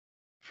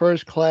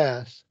 first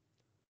class,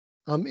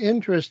 I'm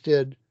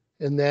interested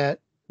in that.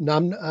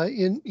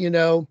 And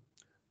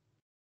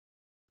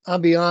I'll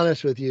be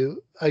honest with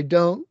you, I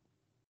don't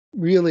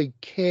really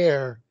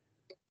care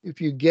if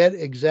you get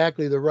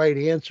exactly the right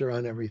answer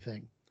on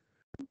everything.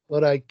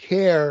 What I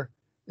care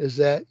is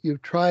that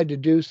you've tried to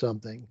do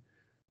something.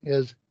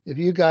 Is if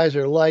you guys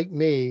are like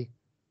me,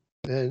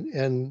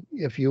 and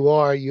if you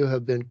are, you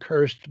have been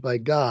cursed by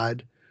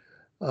God.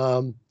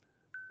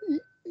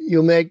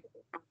 You make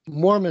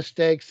more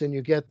mistakes than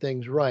you get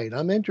things right.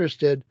 I'm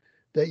interested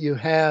that you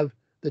have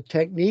the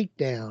technique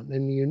down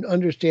and you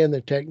understand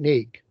the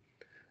technique.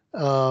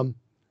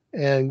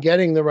 And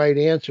getting the right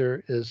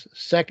answer is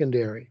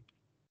secondary.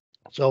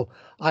 So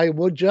I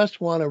would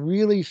just want to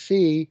really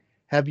see,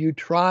 have you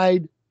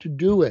tried to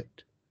do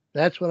it?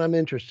 That's what I'm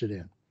interested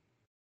in.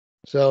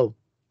 So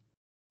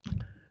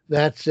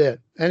that's it.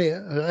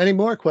 Any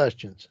more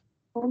questions?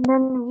 And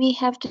then we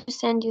have to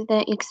send you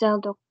the Excel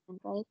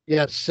document, right?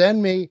 Yes,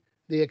 send me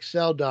the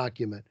Excel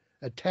document,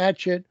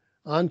 attach it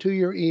onto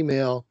your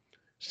email,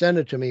 send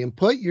it to me, and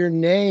put your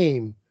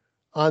name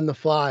on the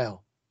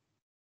file.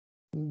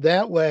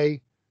 That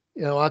way,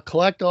 I'll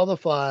collect all the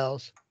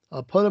files,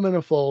 I'll put them in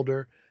a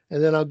folder,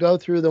 and then I'll go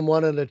through them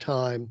one at a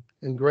time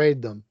and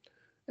grade them.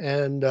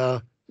 And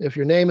if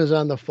your name is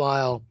on the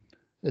file,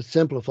 it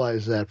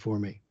simplifies that for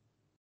me.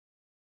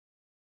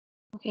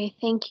 Okay,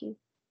 thank you.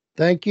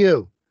 Thank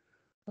you.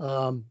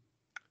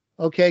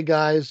 Okay,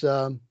 guys.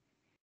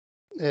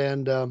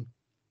 And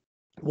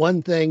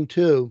one thing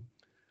too,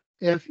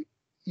 if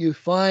you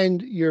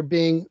find you're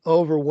being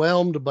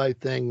overwhelmed by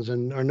things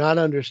and are not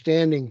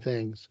understanding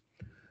things,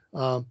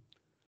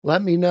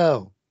 let me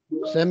know.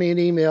 Send me an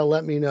email,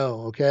 let me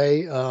know,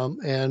 okay?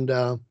 And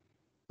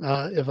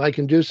if I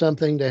can do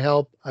something to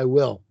help, I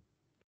will.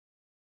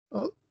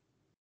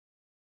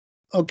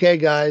 Okay,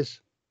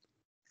 guys.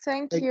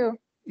 Thank Take- you.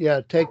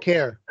 Yeah, take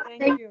care.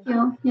 Thank you.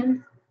 Yes.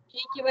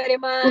 Thank you very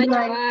much.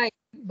 Goodbye. Bye.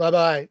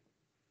 Bye-bye.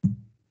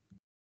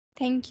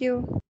 Thank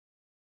you.